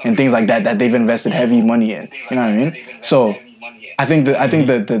chemo and things like that they've invested heavy money in. You know what I mean? So I think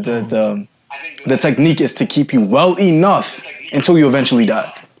the technique is to keep you well enough until you eventually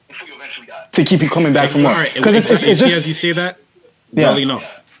die. To keep you coming back from work. Because it's just, as you say that, well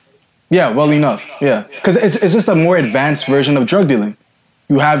enough. Yeah, well enough. Yeah, because it's just a more advanced version of drug dealing.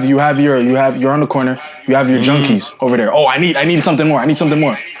 You're on the corner. You have your junkies over there. Oh, I need something more. I need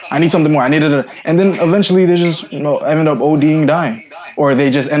it, and then eventually they just end up ODing, dying, or they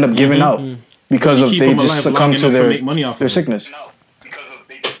just end up giving out because they just succumb to their sickness.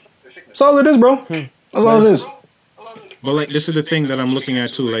 That's all it is, bro. That's all it is. But like, this is the thing that I'm looking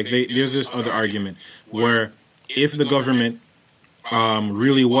at too. Like, there's this other argument where if the government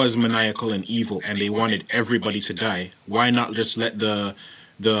really was maniacal and evil and they wanted everybody to die, why not just let the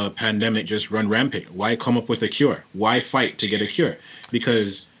pandemic just run rampant? Why come up with a cure? Why fight to get a cure?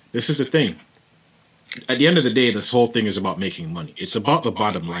 Because this is the thing. At the end of the day, this whole thing is about making money. It's about the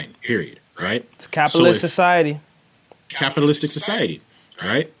bottom line, period, right? It's a capitalist society. Capitalistic society,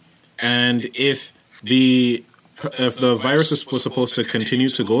 right? And if the virus was supposed to continue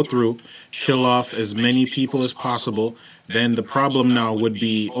to go through, kill off as many people as possible, then the problem now would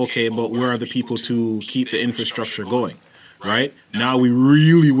be, okay, but where are the people to keep the infrastructure going, right? Now we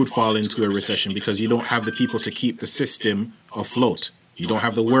really would fall into a recession because you don't have the people to keep the system afloat. You don't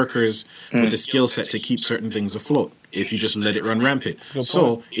have the workers with the skill set to keep certain things afloat if you just let it run rampant.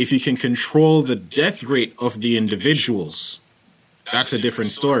 So if you can control the death rate of the individuals, that's a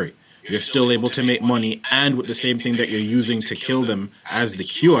different story. You're still able to make money, and with the same thing that you're using to kill them as the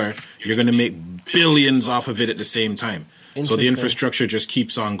cure, you're going to make billions off of it at the same time. So the infrastructure just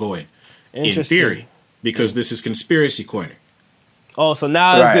keeps on going, in theory, because this is conspiracy corner. Oh, so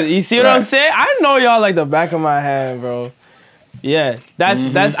now it's good. You see what I'm saying? I know y'all like the back of my hand, bro. Yeah,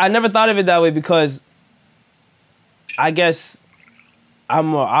 that's. I never thought of it that way because I guess I'm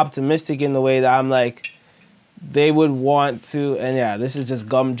more optimistic in the way that I'm like, they would want to, and yeah, this is just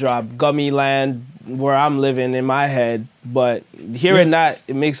gummy land where I'm living in my head. But hearing that,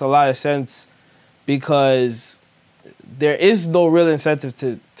 it makes a lot of sense because there is no real incentive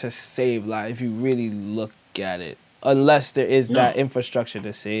to save life if you really look at it, unless there is that infrastructure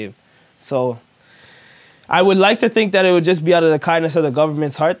to save. So I would like to think that it would just be out of the kindness of the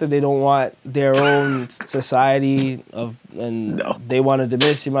government's heart that they don't want their own society they want to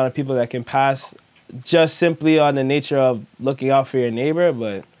diminish the amount of people that can pass just simply on the nature of looking out for your neighbor.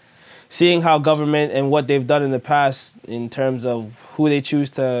 But seeing how government and what they've done in the past in terms of who they choose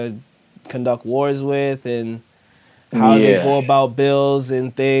to conduct wars with and how they go about bills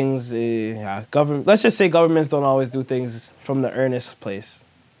and things, government. Let's just say governments don't always do things from the earnest place.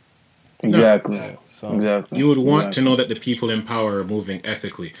 Exactly. No. Exactly. You would want to know that the people in power are moving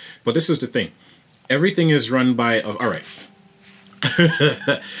ethically. But this is the thing. Everything is run by... all right.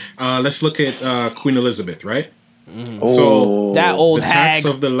 Let's look at Queen Elizabeth, right? So that old the tax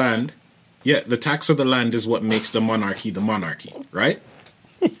hag. of the land... Yeah, the tax of the land is what makes the monarchy, right?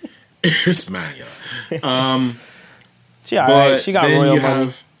 This man, yeah. She all right. She got royal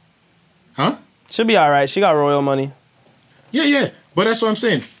money. Huh? She'll be all right. She got royal money. Yeah. But that's what I'm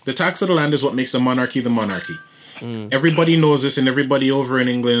saying. The tax of the land is what makes the monarchy. Everybody knows this, and everybody over in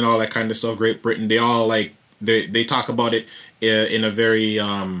England and all that kind of stuff, Great Britain, they all they talk about it in a very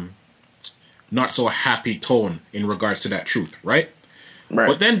not so happy tone in regards to that truth, right?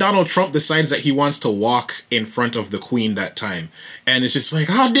 But then Donald Trump decides that he wants to walk in front of the Queen that time. And it's just like,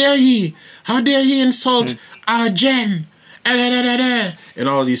 how dare he insult our Jen? And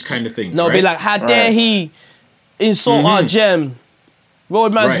all these kind of things. No, right? be like, how dare he insult our gem?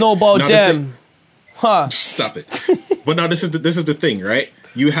 Roadman's know about them. Stop it. But now this is the thing, right?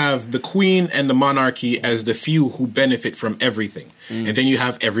 You have the Queen and the monarchy as the few who benefit from everything. And then you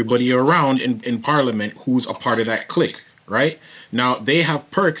have everybody around in Parliament who's a part of that clique, right? Now, they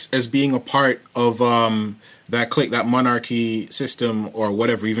have perks as being a part of that clique, that monarchy system or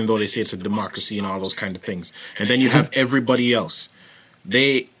whatever, even though they say it's a democracy and all those kind of things. And then you have everybody else.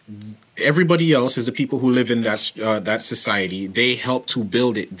 Everybody else is the people who live in that society. They help to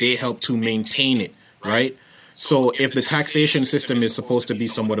build it. They help to maintain it, right? So if the taxation system is supposed to be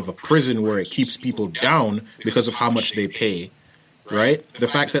somewhat of a prison where it keeps people down because of how much they pay, right? The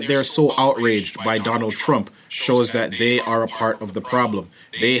fact that they're so outraged by Donald Trump shows that they are a part of the problem.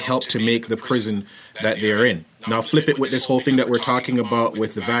 They help to make the prison that they're in. Now flip it with this whole thing that we're talking about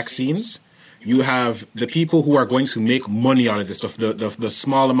with the vaccines. You have the people who are going to make money out of this stuff, the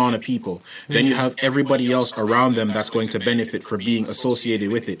small amount of people. Then you have everybody else around them that's going to benefit for being associated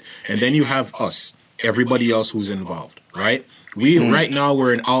with it. And then you have us, everybody else who's involved, right? Right now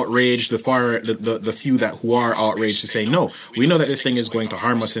we're in outrage, the few who are outraged to say, no, we know that this thing is going to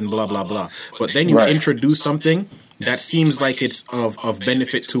harm us and blah, blah, blah. But then you introduce something that seems like it's of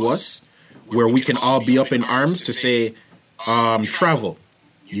benefit to us, where we can all be up in arms to say, travel.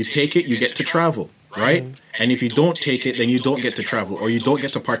 You take it, you get to travel, right? And if you don't take it, then you don't get to travel or you don't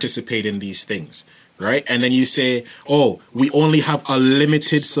get to participate in these things, right? And then you say, oh, we only have a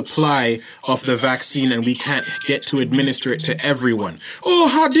limited supply of the vaccine and we can't get to administer it to everyone. Oh,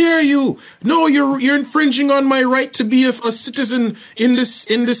 how dare you? No, you're infringing on my right to be a citizen in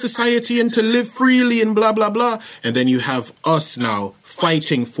this society and to live freely and blah, blah, blah. And then you have us now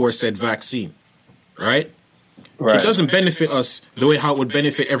fighting for said vaccine, right? It doesn't benefit us the way how it would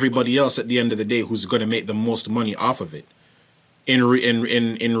benefit everybody else at the end of the day who's going to make the most money off of it.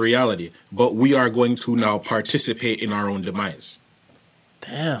 in reality, but we are going to now participate in our own demise.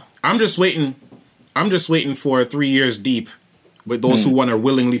 Damn. I'm just waiting for 3 years deep with those who want to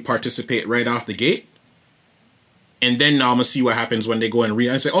willingly participate right off the gate. And then now I'm going to see what happens when they go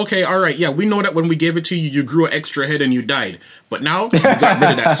and say, okay, all right, yeah, we know that when we gave it to you, you grew an extra head and you died. But now you got rid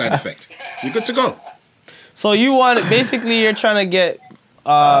of that side effect. You're good to go. So you're trying to get,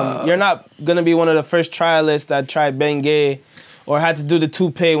 you're not going to be one of the first trialists that tried Bengay or had to do the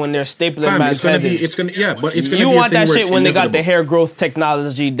toupee when they're stapling man's head. You want that shit when they got the hair growth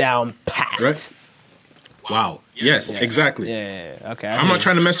technology down pat. Right? Wow. Yes, exactly. Yeah. Okay. I'm not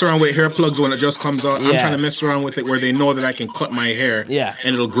trying to mess around with hair plugs when it just comes out. I'm trying to mess around with it where they know that I can cut my hair and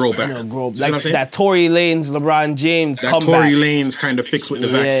it'll grow better. Like that Tory Lanez, LeBron James comeback. That Tory Lanez kind of fix with the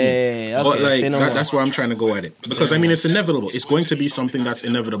vaccine. Okay, but like that's where I'm trying to go at it. Because I mean it's inevitable. It's going to be something that's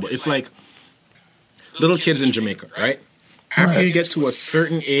inevitable. It's like little kids in Jamaica, right? After you get to a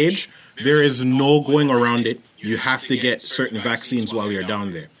certain age, there is no going around it. You have to get certain vaccines while you're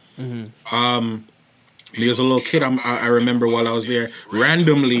down there. As a little kid, I remember while I was there,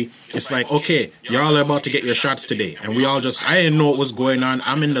 randomly, it's like, okay, y'all are about to get your shots today. And we all I didn't know what was going on.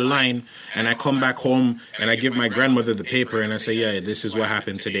 I'm in the line, and I come back home, and I give my grandmother the paper, and I say, yeah, this is what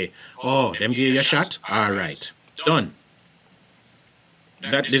happened today. Oh, them give you a shot? All right. Done.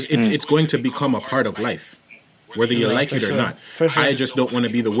 It's going to become a part of life, whether you like it or not. I just don't want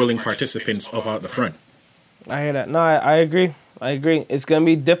to be the willing participants up out the front. I hear that. No, I agree. It's going to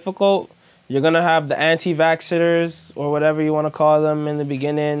be difficult. You're going to have the anti-vaxxers or whatever you want to call them in the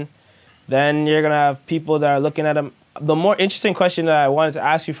beginning. Then you're going to have people that are looking at them. The more interesting question that I wanted to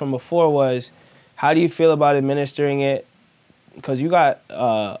ask you from before was, how do you feel about administering it? Because you got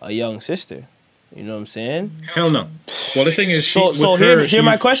a young sister. You know what I'm saying? Hell no. Well, the thing is, hear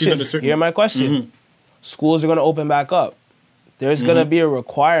my question. Schools are going to open back up. There's going to be a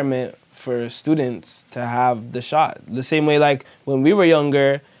requirement for students to have the shot. The same way like when we were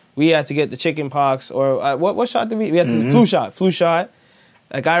younger, we had to get the chicken pox or what shot did we had the flu shot.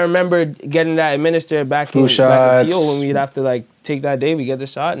 Like I remember getting that administered back in TO when we'd have to like take that day, we get the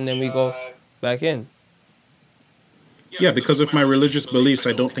shot and then we go back in. Yeah, because of my religious beliefs,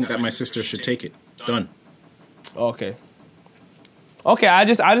 I don't think that my sister should take it. Done. Okay, I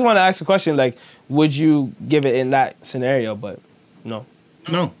just want to ask a question, like, would you give it in that scenario? But no.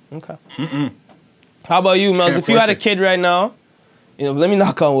 Okay. How about you, Mels? If you had a kid right now, let me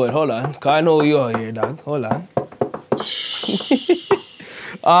knock on wood. Hold on. Cause I know who you are here, dog. Hold on. If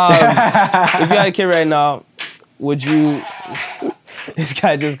you had a kid right now, would you... This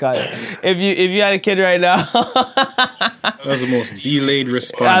guy just got it. If you had a kid right now... That was the most delayed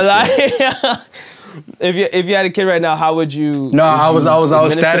response. If you had a kid right now, how would you... No, I was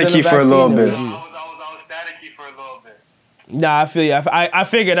staticky for a little bit. Nah, I feel you. I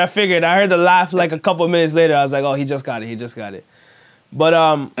figured. I heard the laugh like a couple minutes later. I was like, oh, he just got it. But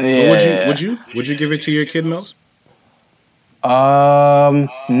would you give it to your kid, Mels? No.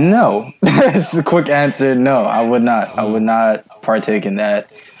 It's a quick answer. No, I would not. I would not partake in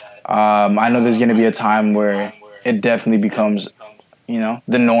that. I know there's going to be a time where it definitely becomes, the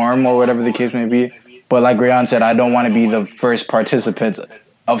norm or whatever the case may be. But like Rayon said, I don't want to be the first participants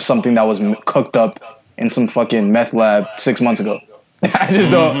of something that was cooked up in some fucking meth lab 6 months ago. I just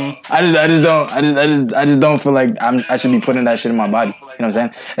don't. I just don't feel like I should be putting that shit in my body. You know what I'm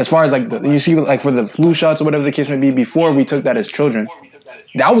saying? As far as like you see, like for the flu shots or whatever the case may be, before we took that as children,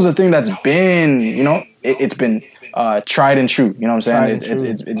 that was a thing that's been, it's been tried and true. You know what I'm saying?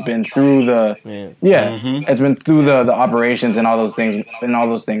 It's been through the it's been through the operations and all those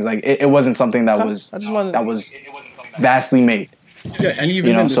things. Like it wasn't something that was vastly made. Yeah, and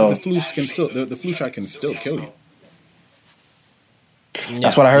even then, the flu shot can still kill you. Yeah.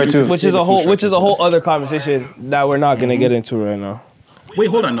 That's what I heard too. Which is a whole other conversation that we're not gonna get into right now. Wait,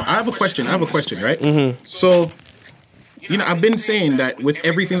 hold on. No, I have a question, right? So, I've been saying that with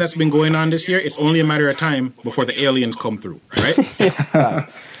everything that's been going on this year, it's only a matter of time before the aliens come through, right?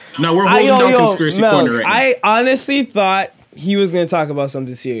 Now we're holding down conspiracy corner right now. I honestly thought he was gonna talk about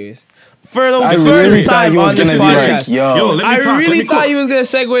something serious. For the first time on this podcast. Yo, let me talk. I really thought he was gonna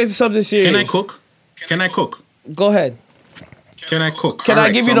segue into something serious. Can I cook? Go ahead. Can I cook? Can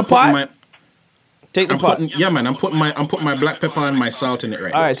I give you the pot? Take the pot. I'm putting my black pepper and my salt in it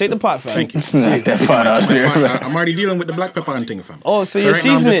right now. All right, take the pot, fam. Thank you. Snap that pot out there. I'm already dealing with the black pepper and thing, fam. Oh, so you're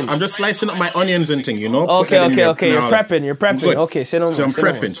seasoning. I'm just slicing up my onions and thing, Okay. You're prepping. Good. Okay, sit on. So I'm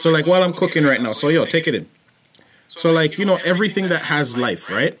prepping. So like while I'm cooking right now, so take it in. So like, everything that has life,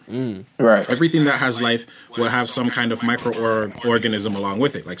 right? Right. Everything that has life will have some kind of microorganism along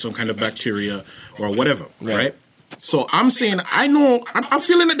with it, like some kind of bacteria or whatever, right? So I'm saying, I'm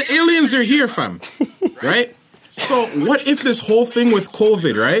feeling that the aliens are here, fam. Right? So what if this whole thing with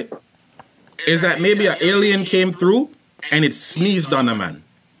COVID, right, is that maybe an alien came through and it sneezed on a man.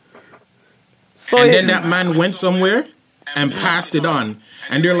 So and then that man went somewhere and passed it on.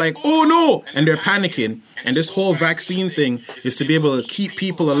 And they're like, oh no! And they're panicking. And this whole vaccine thing is to be able to keep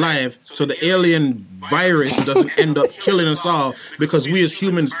people alive so the alien virus doesn't end up killing us all because we as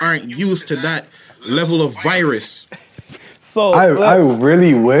humans aren't used to that level of virus. So I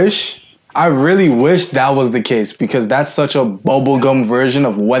really wish that was the case because that's such a bubblegum version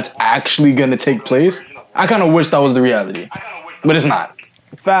of what's actually going to take place. I kind of wish that was the reality, but it's not.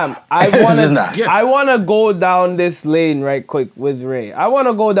 Fam, I wanna go down this lane right quick with Ray. I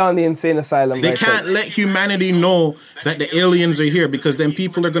wanna go down the insane asylum. They can't let humanity know that the aliens are here because then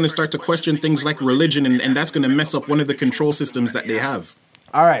people are gonna start to question things like religion and that's gonna mess up one of the control systems that they have.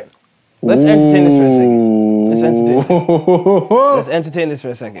 All right, let's entertain this for a second. Let's entertain this for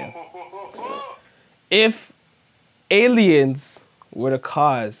a second. If aliens were the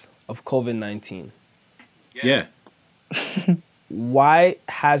cause of COVID-19, yeah. Why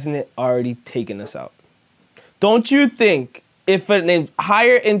hasn't it already taken us out? Don't you think if a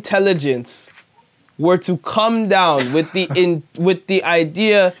higher intelligence were to come down with the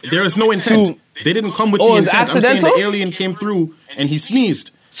idea, there is no intent. They didn't come with the intent. I'm saying the alien came through and he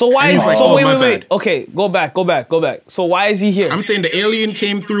sneezed. So why? And he's like, wait. Okay, go back. So why is he here? I'm saying the alien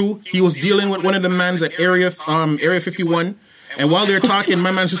came through. He was dealing with one of the mans at Area 51. And while they're talking,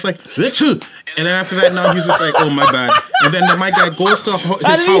 my man's just like, Little. And then after that, now he's just like, oh, my bad. And then my guy goes to his house.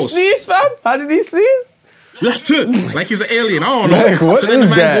 How did he sneeze, fam? How did he sneeze? Like he's an alien. I don't know. Like, so then the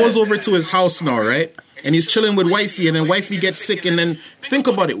man goes over to his house now, right? And he's chilling with wifey. And then wifey gets sick. And then think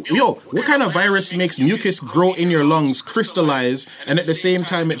about it. Yo, what kind of virus makes mucus grow in your lungs, crystallize, and at the same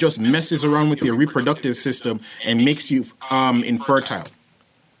time, it just messes around with your reproductive system and makes you infertile?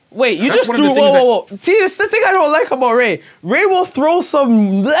 Wait, you just threw, whoa. See, it's the thing I don't like about Ray. Ray will throw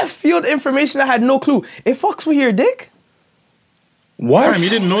some left field information I had no clue. It fucks with your dick? What? Damn, you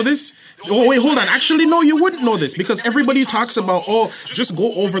didn't know this? Oh, wait, hold on. Actually, no, you wouldn't know this because everybody talks about, just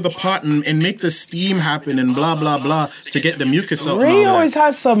go over the pot and make the steam happen and blah, blah, blah to get the mucus out. Ray always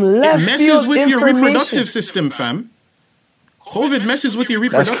has some left field information. It messes with your reproductive system, fam. COVID messes with your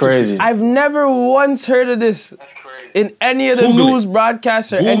reproductive system. I've never once heard of this in any of the news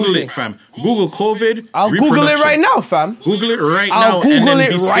broadcasts or anything. Google it, fam. Google COVID. I'll Google it right now, fam. Google it right now and then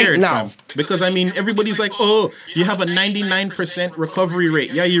be scared, fam. Because, I mean, everybody's like, oh, you have a 99% recovery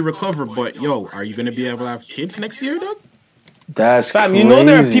rate. Yeah, you recover, but, yo, are you going to be able to have kids next year, dog? That's fam, crazy. You know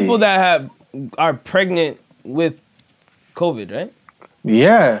there are people that are pregnant with COVID, right?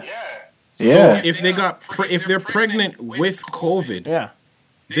 Yeah. So if they're pregnant with COVID, yeah.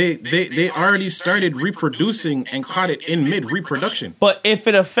 They already started reproducing and caught it in mid-reproduction. But if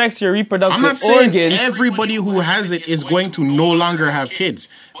it affects your reproductive organs... I'm not saying everybody who has it is going to no longer have kids,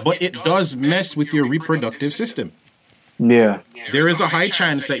 but it does mess with your reproductive system. Yeah. There is a high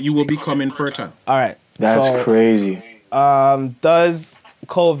chance that you will become infertile. All right. That's crazy. Does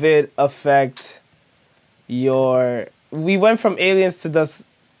COVID affect your... We went from aliens to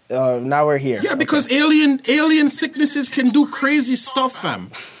now we're here. Yeah, because alien sicknesses can do crazy stuff, fam.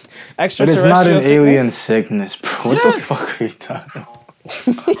 But it's not an alien sickness, bro. What the fuck are you talking about?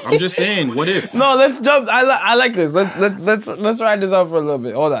 I'm just saying, what if? No, let's jump. I like this. Let's ride this out for a little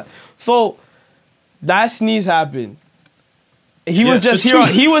bit. Hold on. So that sneeze happened. He was just here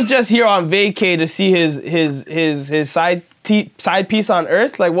on vacay to see his side piece on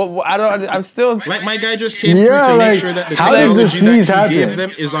Earth. Like what? I'm still like my guy just came through to make sure that the technology that he gave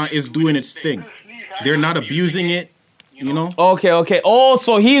them is doing its thing. They're not abusing it, you know. Okay. Oh,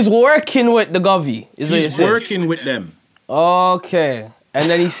 so he's working with the govy. He's working with them. Okay, and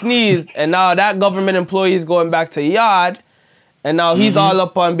then he sneezed, and now that government employee is going back to yard, and now he's all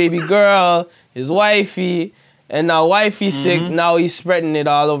up on baby girl, his wifey. And now wifey's sick, now he's spreading it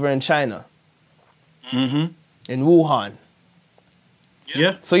all over in China. In Wuhan.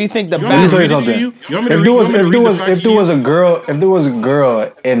 Yeah. So you think the if there was a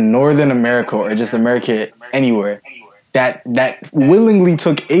girl in Northern America or just America anywhere that willingly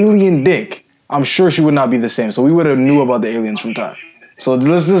took alien dick, I'm sure she would not be the same. So we would have knew about the aliens from time. So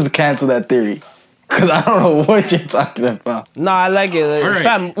let's just cancel that theory. Because I don't know what you're talking about. Nah, I like it. All right.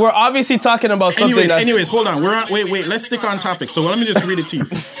 Fam, we're obviously talking about something Anyways, hold on. Wait. Let's stick on topic. So let me just read it to you.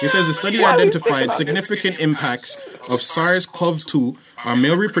 It says the study identified significant impacts of SARS-CoV-2 on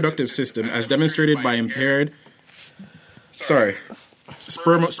male reproductive system as demonstrated by impaired... Sorry.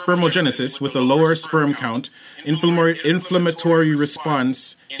 spermogenesis with a lower sperm count, inflammatory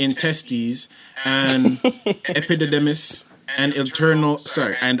response in testes, and epididymis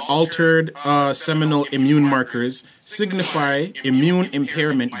and altered seminal immune markers signify immune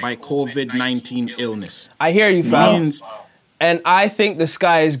impairment by COVID-19 illness. I hear you, fam. And I think the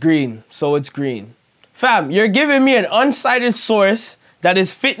sky is green, so it's green. Fam, you're giving me an unsighted source that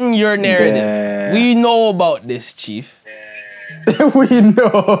is fitting your narrative. Yeah. We know about this, Chief. We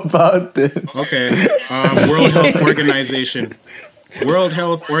know about this. Okay. World Health Organization.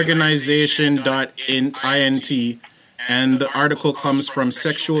 WorldHealthOrganization.int, and the article comes from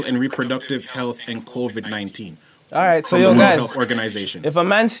Sexual and Reproductive Health and COVID-19. All right, so From the yo, World guys, Health Organization. if a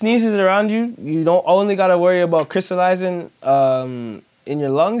man sneezes around you, you don't only got to worry about crystallizing in your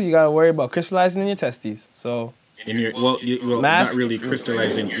lungs, you got to worry about crystallizing in your testes. So... not really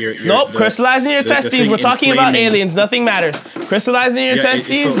crystallizing crystallizing your testes. We're talking about aliens. Nothing matters. Crystallizing your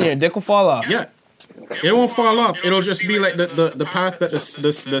testes and your dick will fall off. Yeah. It won't fall off. It'll just be like the path that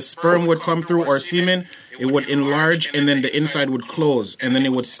the sperm would come through, or semen. It would enlarge, and then the inside would close, and then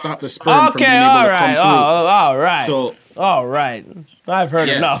it would stop the sperm from being able to come through. All right. So, all right. I've heard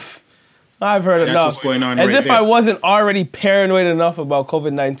enough. I've heard enough. That's what's going on. As right if there. I wasn't already paranoid enough about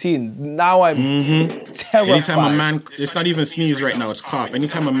COVID-19. Now I'm terrified. Anytime a man, it's not even sneeze right now, it's cough.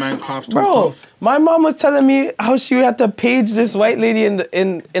 Anytime a man coughs, cough. My mom was telling me how she had to page this white lady in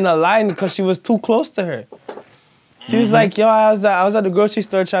a line because she was too close to her. She was like, yo, I was at the grocery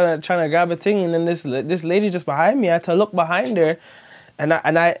store trying to grab a thing, and then this lady just behind me. I had to look behind her,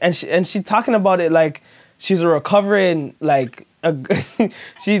 and she talking about it like she's a recovering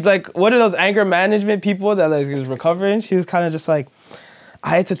she's like one of those anger management people that like is recovering. She was kind of just like, I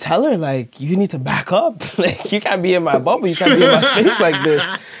had to tell her like, you need to back up. Like, you can't be in my bubble. You can't be in my space like this.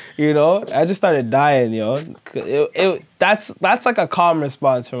 You know, I just started dying, yo. That's like a calm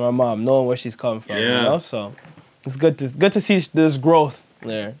response from my mom, knowing where she's coming from. Yeah. You know, so it's good to see there's growth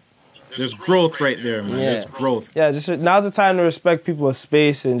there. There's growth right there, man. Yeah. There's growth. Yeah, just now's the time to respect people's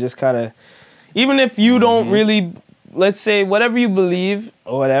space and just kind of, even if you don't really, let's say whatever you believe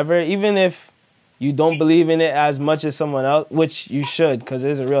or whatever, even if you don't believe in it as much as someone else, which you should, because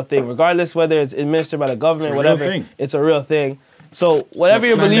it is a real thing, regardless whether it's administered by the government or whatever, it's a real thing. So whatever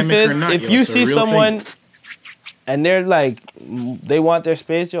your belief is, if you see someone and they're like, they want their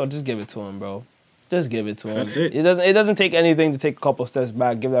space, yo, just give it to them, bro. Just give it to them. That's it. It doesn't take anything to take a couple steps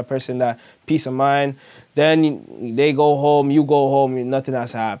back, give that person that peace of mind. Then they go home, you go home, nothing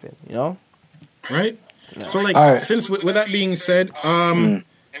has to happen, you know? Right? Yeah. So like, since with that being said, and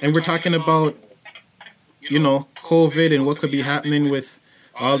we're talking about, you know, COVID and what could be happening with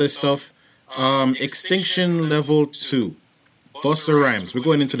all this stuff, Extinction Level 2. Busta Rhymes. We're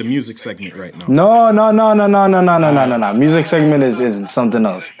going into the music segment right now. No. Music segment is something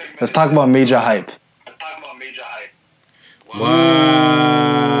else. Let's talk about Majah Hype.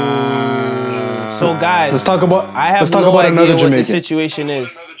 Wow. So guys, let's talk about another Jamaican. What the situation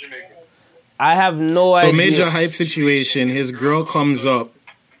is. I have no idea. So Majah Hype situation, his girl comes up,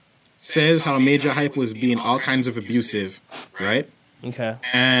 says how Majah Hype was being all kinds of abusive, right? Okay.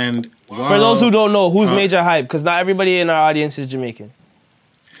 And for those who don't know, who's Majah Hype? Because not everybody in our audience is Jamaican.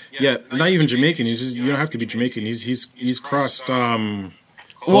 Yeah, not even Jamaican. He's just, you don't have to be Jamaican. He's crossed well,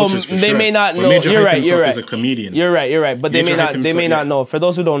 cultures for they sure. may not know. Majah You're Hype right. himself You're right. is a comedian. You're right. But they may not know. For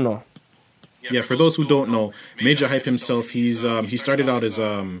those who don't know. Yeah, for those who don't know, Majah Hype himself, he started out as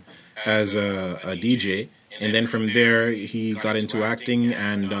a DJ, and then from there he got into acting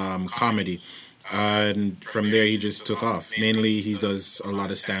and comedy. And from there, he just took off. Mainly, he does a lot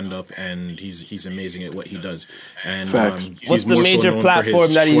of stand-up, and he's amazing at what he does. And he's what's the more major so known platform for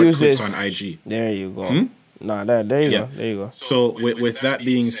his that he short uses clips on IG? There you go. There you go. So with that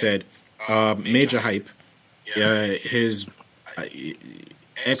being said, Majah Hype, his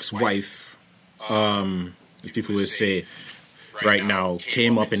ex-wife, as people would say right now,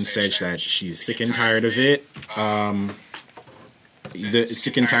 came up and said that she's sick and tired of it.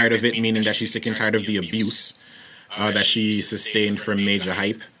 Sick and tired of it, meaning that she's sick and tired of the abuse that she sustained from Majah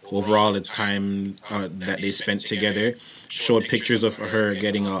Hype over all the time that they spent together. Showed pictures of her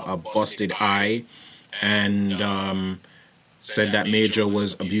getting a busted eye, and said that Majah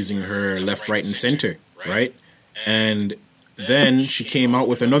was abusing her left, right, and center, right? And then she came out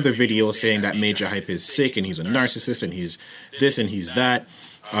with another video saying that Majah Hype is sick and he's a narcissist and he's this and he's that,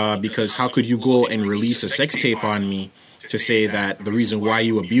 because how could you go and release a sex tape on me to say that the reason why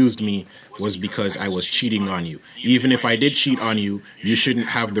you abused me was because I was cheating on you? Even if I did cheat on you, you shouldn't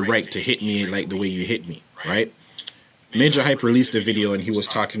have the right to hit me like the way you hit me, right? Majah Hype released a video and he was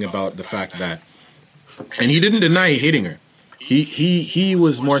talking about the fact that, and he didn't deny hitting her. he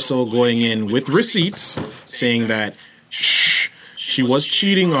was more so going in with receipts, saying that she was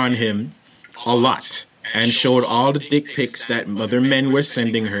cheating on him a lot, and showed all the dick pics that other men were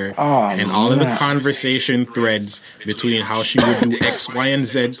sending her, and all of the conversation threads between how she would do X, Y, and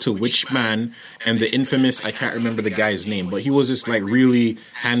Z to which man, and the infamous, I can't remember the guy's name, but he was this like really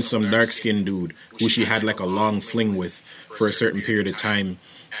handsome, dark-skinned dude who she had like a long fling with for a certain period of time.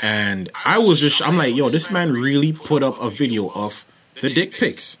 And I'm like, yo, this man really put up a video of the dick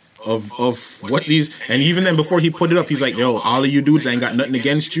pics of what these, and even then before he put it up, he's like, yo, all of you dudes, I ain't got nothing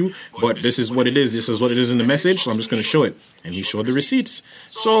against you, but this is what it is. This is what it is in the message, so I'm just going to show it. And he showed the receipts.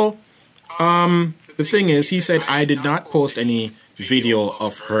 So, the thing is, he said, I did not post any video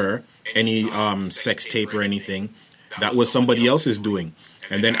of her, any sex tape or anything. That was somebody else's doing.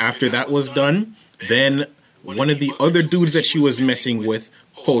 And then after that was done, then one of the other dudes that she was messing with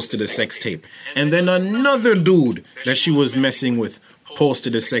posted a sex tape. And then another dude that she was messing with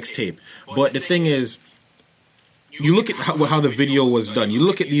posted a sex tape. But the thing is, you look at how the video was done. You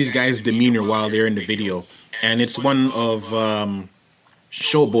look at these guys' demeanor while they're in the video, and it's one of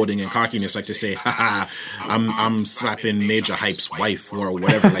showboating and cockiness, like to say, haha, I'm slapping Majah Hype's wife or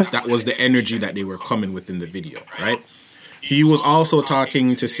whatever. Like that was the energy that they were coming with in the video, right? He was also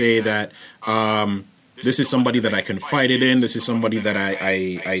talking to say that this is somebody that I confided in. This is somebody that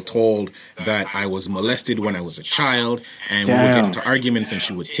I told that I was molested when I was a child. And we would get into arguments and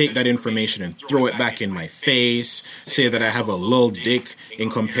she would take that information and throw it back in my face. Say that I have a low dick in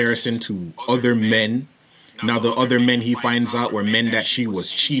comparison to other men. Now the other men he finds out were men that she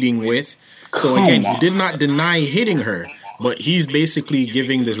was cheating with. So again, he did not deny hitting her. But he's basically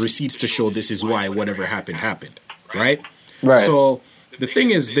giving the receipts to show this is why whatever happened. Right? Right. So the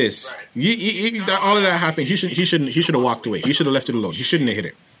thing is this, all of that happened. He should have walked away. He should have left it alone. He shouldn't have hit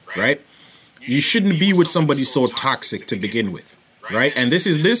it, right? You shouldn't be with somebody so toxic to begin with, right? And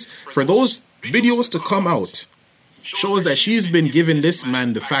this for those videos to come out shows that she's been giving this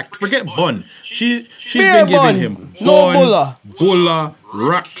man the fact. Forget bun. She's been giving him bun, bulla,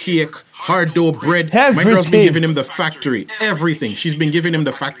 rock cake, hard dough bread. Everything. My girl's been giving him the factory, everything. She's been giving him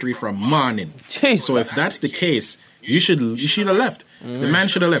the factory from morning. Jeez. So if that's the case, you should have left. The man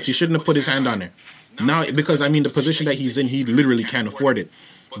should have left. He shouldn't have put his hand on her. Now, because I mean, the position that he's in, he literally can't afford it.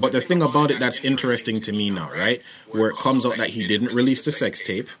 But the thing about it that's interesting to me now, right, where it comes out that he didn't release the sex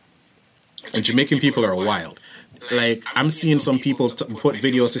tape, and Jamaican people are wild. Like, I'm seeing some people put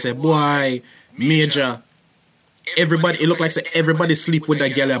videos to say, boy, Majah, everybody, it look like say everybody sleep with that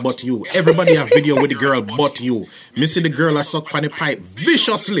girl but you. Everybody have video with the girl but you. Me see the girl I suck on the pipe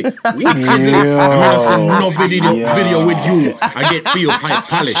viciously. Wickedly. I'm see no video with you. I get feel pipe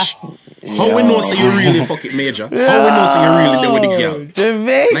polish. How we know say you really fuck it, Majah? How we know say you really there with the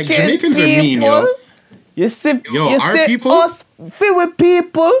girl? Like Jamaicans are mean, yo. Our people us fit with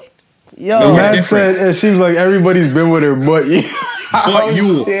people. The man said it seems like everybody's been with her but you. But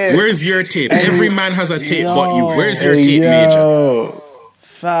you, where's your tape? Every man has a tape but you. Where's your tape, Majah?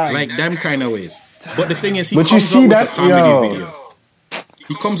 Like them kind of ways. But the thing is, he comes up with a comedy video.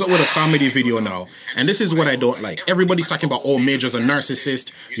 He comes up with a comedy video now. And this is what I don't like. Everybody's talking about, oh, Majah's a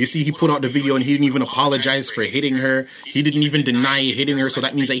narcissist. You see, he put out the video and he didn't even apologize for hitting her. He didn't even deny hitting her. So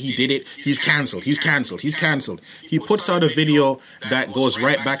that means that he did it. He's canceled. He's canceled. He's canceled. He puts out a video that goes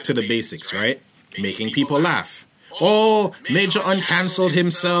right back to the basics, right? Making people laugh. Oh, Majah uncancelled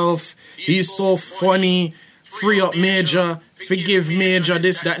himself. He's so funny. Free up Majah. Forgive Majah.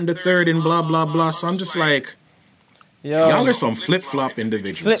 This, that, and the third, and blah, blah, blah. So I'm just like, y'all are some flip-flop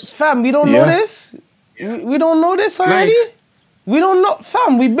individuals. Fam, we don't know this? We don't know this already? Like, we don't know.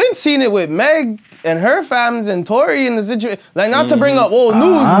 Fam, we've been seeing it with Meg and her fams and Tori in the situation. Like, not to bring up old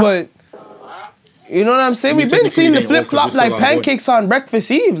news, but you know what I'm saying? We've been seeing the flip-flop like pancakes on breakfast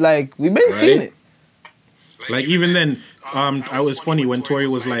eve. Like, we've been seeing it. Like, even then, I was funny when Tori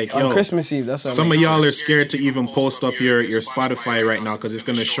was like, yo, on Christmas Eve, that's some of y'all are scared to even post up your Spotify right now because it's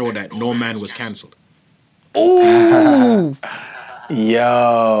going to show that no man was canceled. Ooh.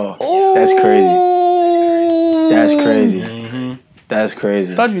 Yo. Ooh. That's crazy. That's crazy. Mm-hmm. That's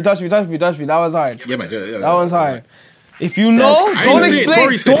crazy. Touch me. That was hard. Yeah, man. That was hard. If you know,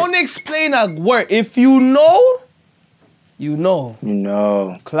 don't explain a word. If you know, you know. You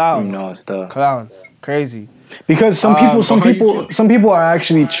know. Clowns. You know stuff. Clowns. Crazy. Because some people are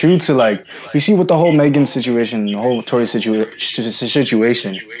actually true to, like, you see with the whole Megan situation, the whole Tory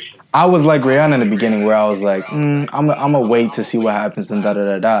situation. I was like Rayon in the beginning, where I was like, I'm gonna wait to see what happens and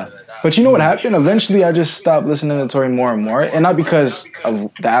da. But you know what happened? Eventually, I just stopped listening to Tory more and more, and not because of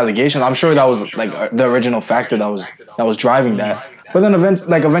the allegation. I'm sure that was like the original factor that was driving that. But then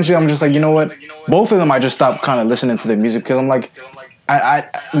eventually, I'm just like, you know what? Both of them, I just stopped kind of listening to the music because I'm like,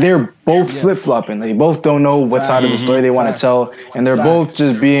 they're both flip flopping. They both don't know what side of the story they want to tell, and they're both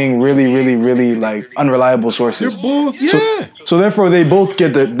just being really, really, really like unreliable sources. They're both, So therefore, they both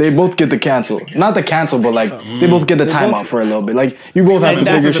get the cancel. Not the cancel, but like they both get the time out for a little bit. Like you both have to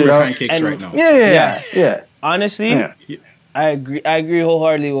figure shit out. Pancakes right now. Yeah. Honestly, I agree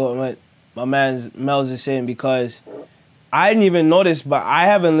wholeheartedly with what my man Mel's is saying because I didn't even notice, but I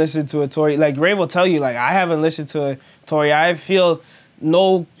haven't listened to a Tory. Like Ray will tell you, like I haven't listened to a Tory. I feel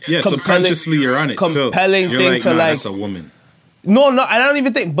no subconsciously you're on it compelling still. You're thing like, to nah, like. that's a woman. No, I don't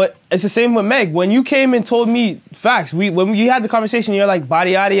even think. But it's the same with Meg. When you came and told me facts, when you had the conversation, you're like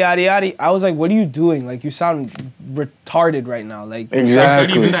body yaddy yaddy yaddy. I was like, what are you doing? Like you sound retarded right now. Like exactly.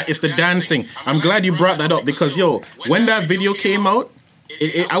 It's not even that. It's the dancing. I'm glad you brought that up because when that video came out,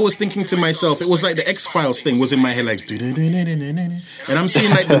 I was thinking to myself, it was like the X-Files thing was in my head, like, and I'm seeing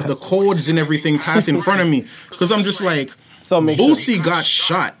like the codes and everything pass in front of me because I'm just like, Boosie got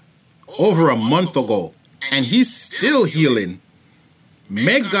shot over a month ago and he's still healing.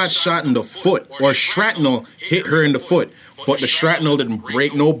 Meg got shot in the foot, or shrapnel hit her in the foot, but the shrapnel didn't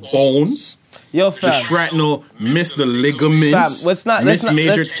break no bones. Yo, fam. The shrapnel missed the ligaments, missed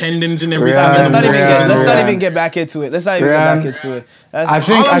major tendons and everything. Let's not even get back into it. All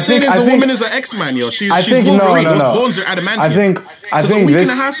I'm saying is the woman is an X-Man, yo. She's Wolverine. Those bones are adamantium. I think a week and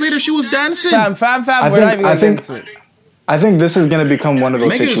a half later, she was dancing. Fam, we're not even going to get into it. I think this is going to become one of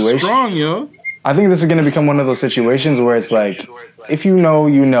those situations. Meg is strong, yo. I think this is going to become one of those situations where it's like, if you know,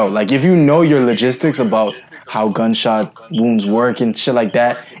 you know. Like, if you know your logistics about how gunshot wounds work and shit like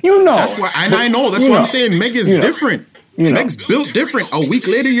that, you know. That's why, and I know. That's why I'm saying Meg is different. Meg's built different. A week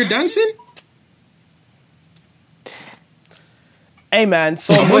later, you're dancing? Hey, man.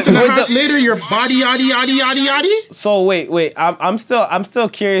 So a month and a half later, your body, yaddy, yaddy, yaddy, yaddy? So, wait. I'm still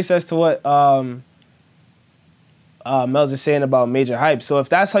curious as to what Mel's is saying about Majah Hype. So if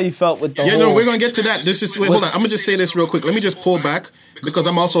that's how you felt with the whole... no, we're going to get to that. Hold on. I'm going to just say this real quick. Let me just pull back because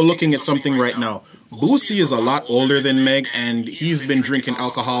I'm also looking at something right now. Boosie is a lot older than Meg, and he's been drinking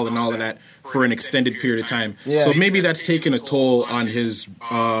alcohol and all of that for an extended period of time. Yeah. So maybe that's taken a toll on his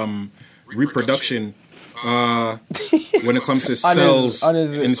reproduction when it comes to cells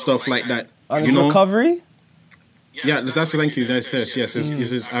and stuff like that. On his recovery? Yeah, thank you.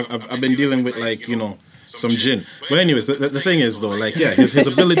 Yes. I've been dealing with, like, some gin. But anyways, the thing is, though, like, his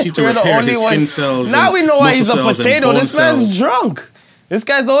ability to repair his skin cells. Now we know why he's a potato. This man's drunk. This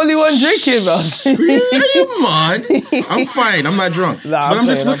guy's the only one drinking, bro. I'm fine. I'm not drunk. But I'm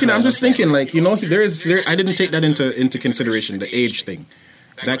just looking. I'm just thinking, like, there. I didn't take that into consideration. The age thing,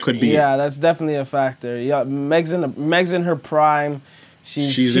 that could be. Yeah, that's definitely a factor. Yeah, Meg's in her prime.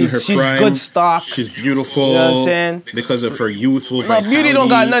 She's in her prime. Good stock. She's beautiful. You know what I'm saying? Because of her youthful vitality. Beauty don't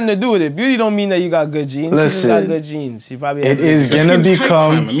got nothing to do with it. Beauty don't mean that you got good genes. Listen, she just got good genes. She probably it is gonna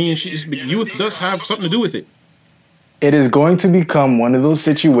become. Youth does have something to do with it. It is going to become one of those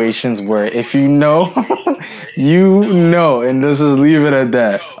situations where if you know, you know, and let's just leave it at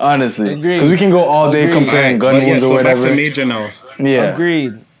that. Honestly, because we can go all day comparing gun wounds or whatever. Back to Majah now. Yeah.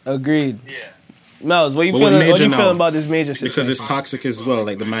 Agreed. Mels, what you feeling about this Majah situation? Because it's toxic as well,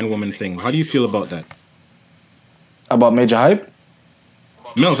 like the man-woman thing. How do you feel about that? About Majah Hype?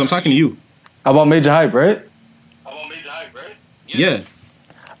 Mels, I'm talking to you. About Majah Hype, right? Yeah.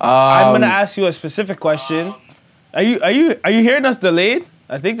 I'm gonna ask you a specific question. Are you hearing us delayed?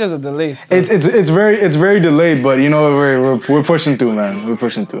 I think there's a delay still. It's very delayed, but we're pushing through, man. We're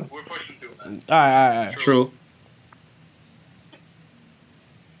pushing through. All right. True.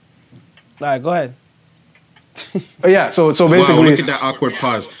 All right, go ahead. Yeah, so basically... Wow, look at that awkward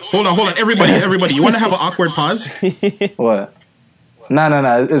pause. Hold on. Everybody. You want to have an awkward pause? What?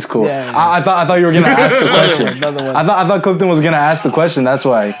 No, it's cool. Yeah. I thought you were going to ask the question. Another one. I thought Clifton was going to ask the question, that's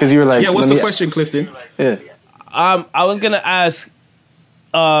why. Because you were like... Yeah, what's the question, Clifton? Yeah. I was going to ask,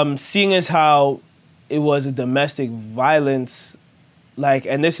 seeing as how it was a domestic violence, like,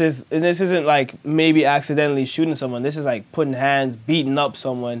 and this isn't like maybe accidentally shooting someone. This is like putting hands, beating up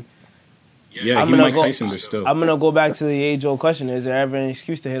someone. Yeah, he Mike Tyson there still. I'm gonna go back to the age-old question: is there ever an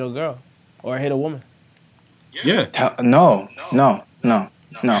excuse to hit a girl or hit a woman? Yeah. No. Yeah,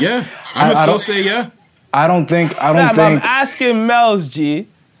 I'm gonna still say yeah. I don't think. I'm asking Mel's G.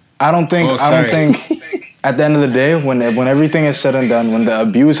 I don't think. At the end of the day, when everything is said and done, when the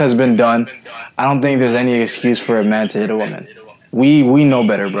abuse has been done, I don't think there's any excuse for a man to hit a woman. We know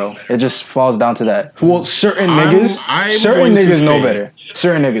better, bro. It just falls down to that. Well, certain niggas know better.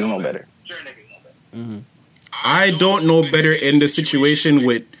 Certain niggas know better. Mm-hmm. I don't know better in the situation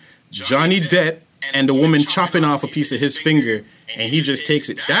with Johnny Depp and the woman chopping off a piece of his finger and he just takes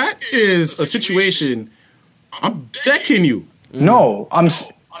it. That is a situation. I'm decking you. No,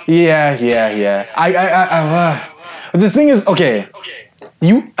 yeah. The thing is, okay,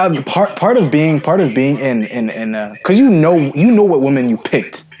 you part of being in because you know what women you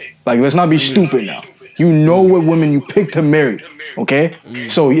picked. Like, let's not be stupid now. You know what women you picked to marry, okay?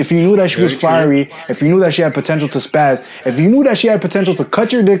 So if you knew that she was fiery, if you knew that she had potential to spaz, if you knew that she had potential to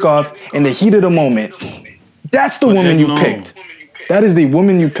cut your dick off in the heat of the moment, that's the woman you picked. That is the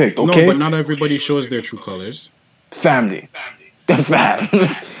woman you picked, okay? No, but not everybody shows their true colors. Family. Fam.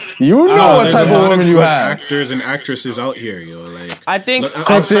 You know what type of woman you have. Actors and actresses out here, yo. Like, I think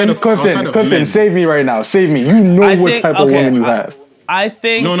Clifton, save me right now. Save me. You know what type of woman you have. I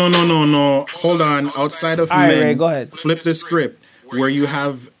think No. Hold on. Outside of men, Ray, go ahead. Flip the script where you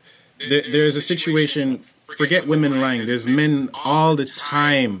have there's a situation. Forget women lying. There's men all the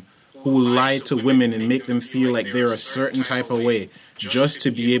time who lie to women and make them feel like they're a certain type of way just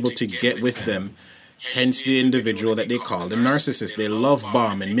to be able to get with them. Hence the individual that they call the narcissist. They love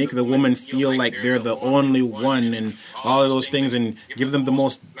bomb and make the woman feel like they're the only one and all of those things and give them the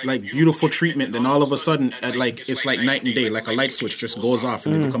most like beautiful treatment. Then all of a sudden, it's like night and day, like a light switch just goes off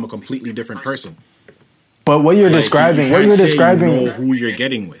and they become a completely different person. But what you're describing, you know who you're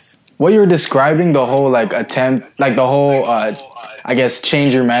getting with. What you're describing, the whole like attempt, like the whole, I guess,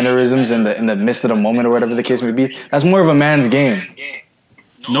 change your mannerisms in the midst of the moment or whatever the case may be. That's more of a man's game.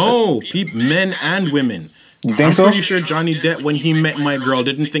 No, men and women. You think so? I'm pretty sure Johnny Depp, when he met my girl,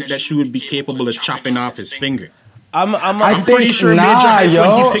 didn't think that she would be capable of chopping off his finger. I'm pretty sure Majah Hype,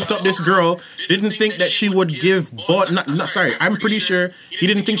 when he picked up this girl, didn't think that she would give. I'm pretty sure he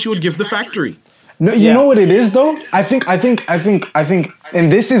didn't think she would give the factory. No, you know what it is though. I think, and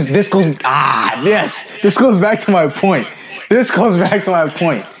this goes back to my point.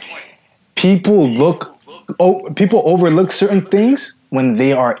 People overlook certain things when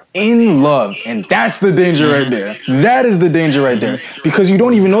they are in love, and that's the danger right there. That is the danger right there, because you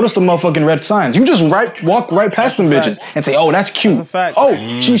don't even notice the motherfucking red signs. You just walk right past them bitches and say, "Oh, that's cute." That's a fact. Oh,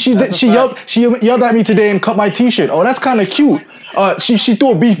 she yelled at me today and cut my t-shirt. Oh, that's kind of cute. She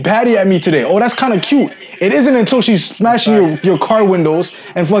threw a beef patty at me today. Oh, that's kind of cute. It isn't until she's smashing your car windows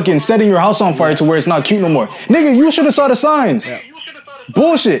and fucking setting your house on fire to where it's not cute no more. Nigga, you should have saw the signs. Yeah.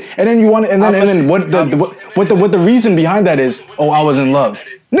 Bullshit. And then what the reason behind that is, oh, I was in love.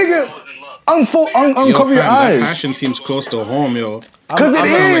 Nigga, uncover your eyes. That passion seems close to home, yo. Cause it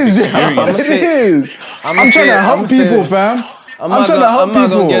is. I'm trying to help people, fam.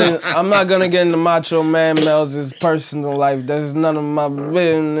 I'm not gonna get into Macho Man Mel's personal life. That's none of my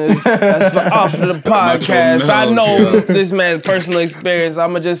business. That's for off of the podcast. I know this man's personal experience.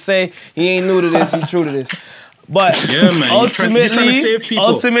 I'ma just say he ain't new to this. He's true to this. But yeah, man. Ultimately, he's trying to save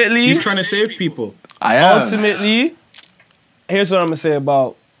people. He's trying to save people. I am. Ultimately, here's what I'm gonna say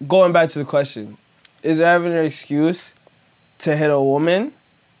about going back to the question: is there ever an excuse to hit a woman?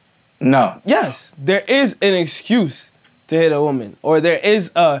 No. Yes, there is an excuse to hit a woman, or there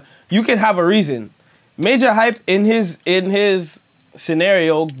is you can have a reason. Majah Hype in his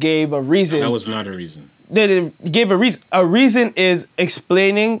scenario gave a reason. That was not a reason. Gave a reason. A reason is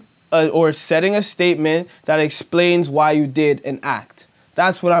explaining or setting a statement that explains why you did an act.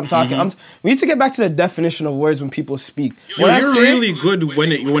 That's what I'm talking. We need to get back to the definition of words when people speak. You're really good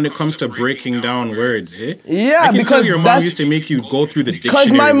when it comes to breaking down words, eh? Yeah, I can because tell your mom used to make you go through the dictionary.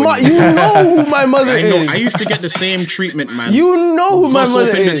 Because my mom, you know who my mother is. I know. I used to get the same treatment, man. You know who my mother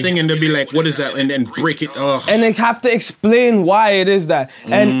is. Open the thing and they'll be like, "What is that?" And then break it. Ugh. And they have to explain why it is that.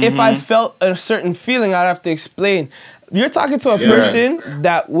 And if I felt a certain feeling, I'd have to explain. You're talking to a person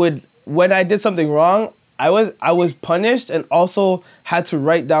that would, when I did something wrong, I was punished and also had to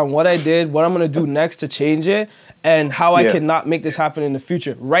write down what I did, what I'm gonna do next to change it, and how I cannot make this happen in the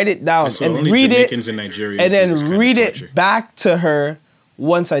future. Write it down and read Jamaicans and Nigerians and then read it back to her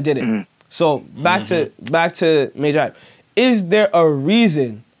once I did it. So back to Majah Hype. Is there a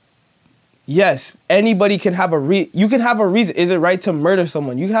reason? Yes, anybody can have you can have a reason. Is it right to murder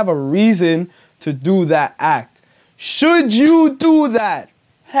someone? You can have a reason to do that act. Should you do that?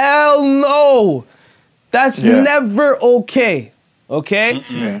 Hell no. That's never okay. Okay?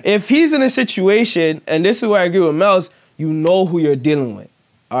 If he's in a situation, and this is where I agree with Mel's, you know who you're dealing with.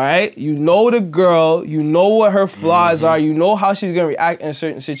 All right? You know the girl. You know what her flaws are. You know how she's going to react in a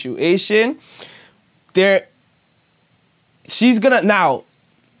certain situation. She's going to, now,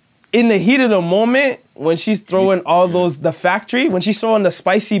 in the heat of the moment, when she's throwing all the factory, when she's throwing the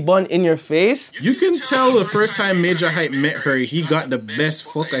spicy bun in your face. You can tell the first time Majah Hype met her, he got the best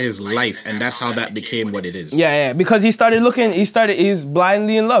fuck of his life, and that's how that became what it is. Yeah, because he's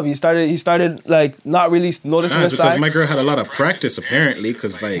blindly in love. He started like not really noticing the because sign. my girl had a lot of practice, apparently,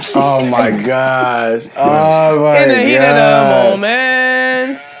 because like... Oh my gosh. Oh my in the heat of the god.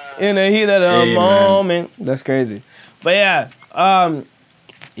 moment. In the heat of the moment. That's crazy. But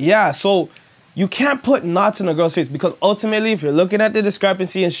yeah, so you can't put knots in a girl's face because ultimately, if you're looking at the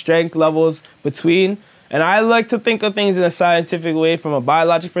discrepancy in strength levels between, and I like to think of things in a scientific way from a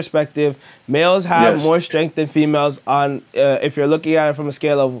biologic perspective, males have more strength than females on, if you're looking at it from a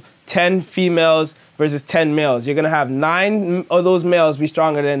scale of 10 females versus 10 males. You're going to have 9 of those males be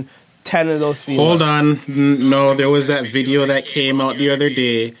stronger than 10 of those females. Hold on. No, there was that video that came out the other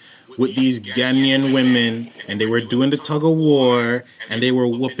day with these Ghanaian women, and they were doing the tug of war, and they were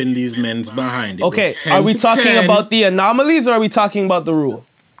whooping these men's behind. Okay, are we talking about the anomalies or are we talking about the rule?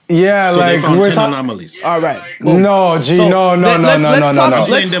 Yeah, so like we're talking anomalies. All right. Cool. No, G, no. We're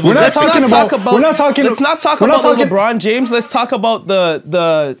not talking about LeBron James. Let's talk about the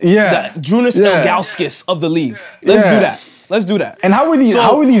Drunas Ilgauskas of the league. Let's do that. And how were these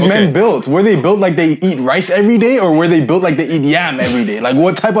men built? Were they built like they eat rice every day, or were they built like they eat yam every day? Like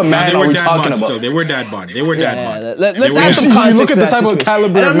what type of man are we talking about? Still. They were dad bod. Let's add some context. You look at the type of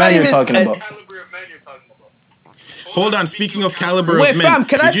caliber of man you're talking about. Hold on. Speaking of caliber of men, fam,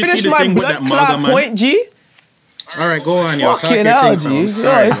 can I finish my blood point, G? All right, go on, yo. Fucking hell, G. Yo, this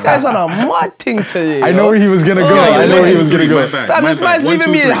guy's on a mud thing today. I know where he was gonna go. I know where he was gonna go. Fam, this man's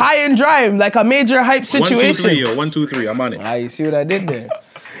leaving me high and dry, like a Major Hype situation. 1, 2, 3, yo. 1, 2, 3. I'm on it. Ah, you see what I did there?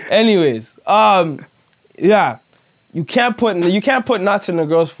 Anyways, yeah, you can't put knots in the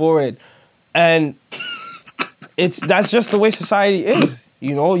girl's forehead, and that's just the way society is.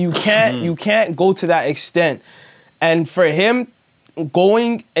 You know, you can't go to that extent, and for him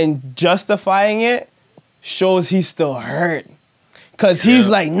going and justifying it shows he's still hurt. Cause he's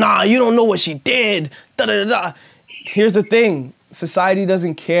like, nah, you don't know what she did. Da, da, da, da. Here's the thing, society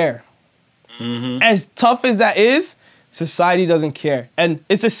doesn't care. As tough as that is, society doesn't care. And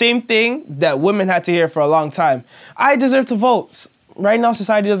it's the same thing that women had to hear for a long time. I deserve to vote. Right now,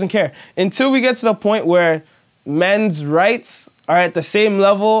 society doesn't care. Until we get to the point where men's rights are at the same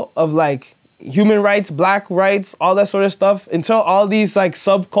level of like human rights, black rights, all that sort of stuff, until all these like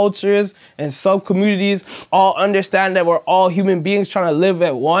subcultures and sub-communities all understand that we're all human beings trying to live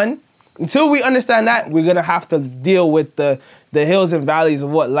at one, until we understand that, we're going to have to deal with the hills and valleys of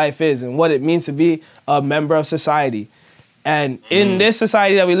what life is and what it means to be a member of society. And in this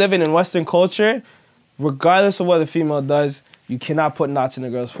society that we live in Western culture, regardless of what the female does, you cannot put knots in a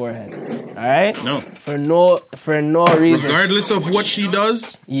girl's forehead. All right? No. For no reason. Regardless of what she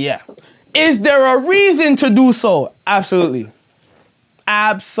does? Yeah. Is there a reason to do so? Absolutely.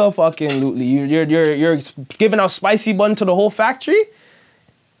 Abso-fucking-lutely. You're giving out spicy bun to the whole factory?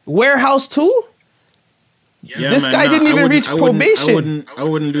 Warehouse too? Yeah, this guy didn't even reach probation. I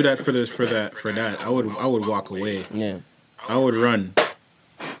wouldn't do that for that. I would walk away. Yeah. I would run.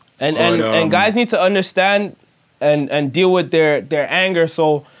 And guys need to understand and deal with their anger.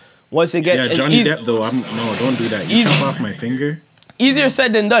 So once they get Johnny Depp though, don't do that. You chop off my finger. Easier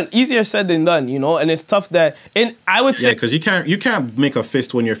said than done, you know, and it's tough that, and I would say... Yeah, because you can't make a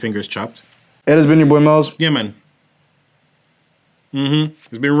fist when your finger's chopped. It has been your boy Miles. Yeah, man. It's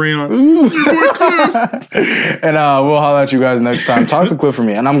been Rayon. And we'll holler at you guys next time. Talk to Cliff for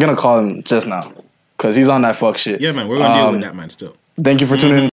me, and I'm going to call him just now, because he's on that fuck shit. Yeah, man, we're going to deal with that, man, still. Thank you for tuning in.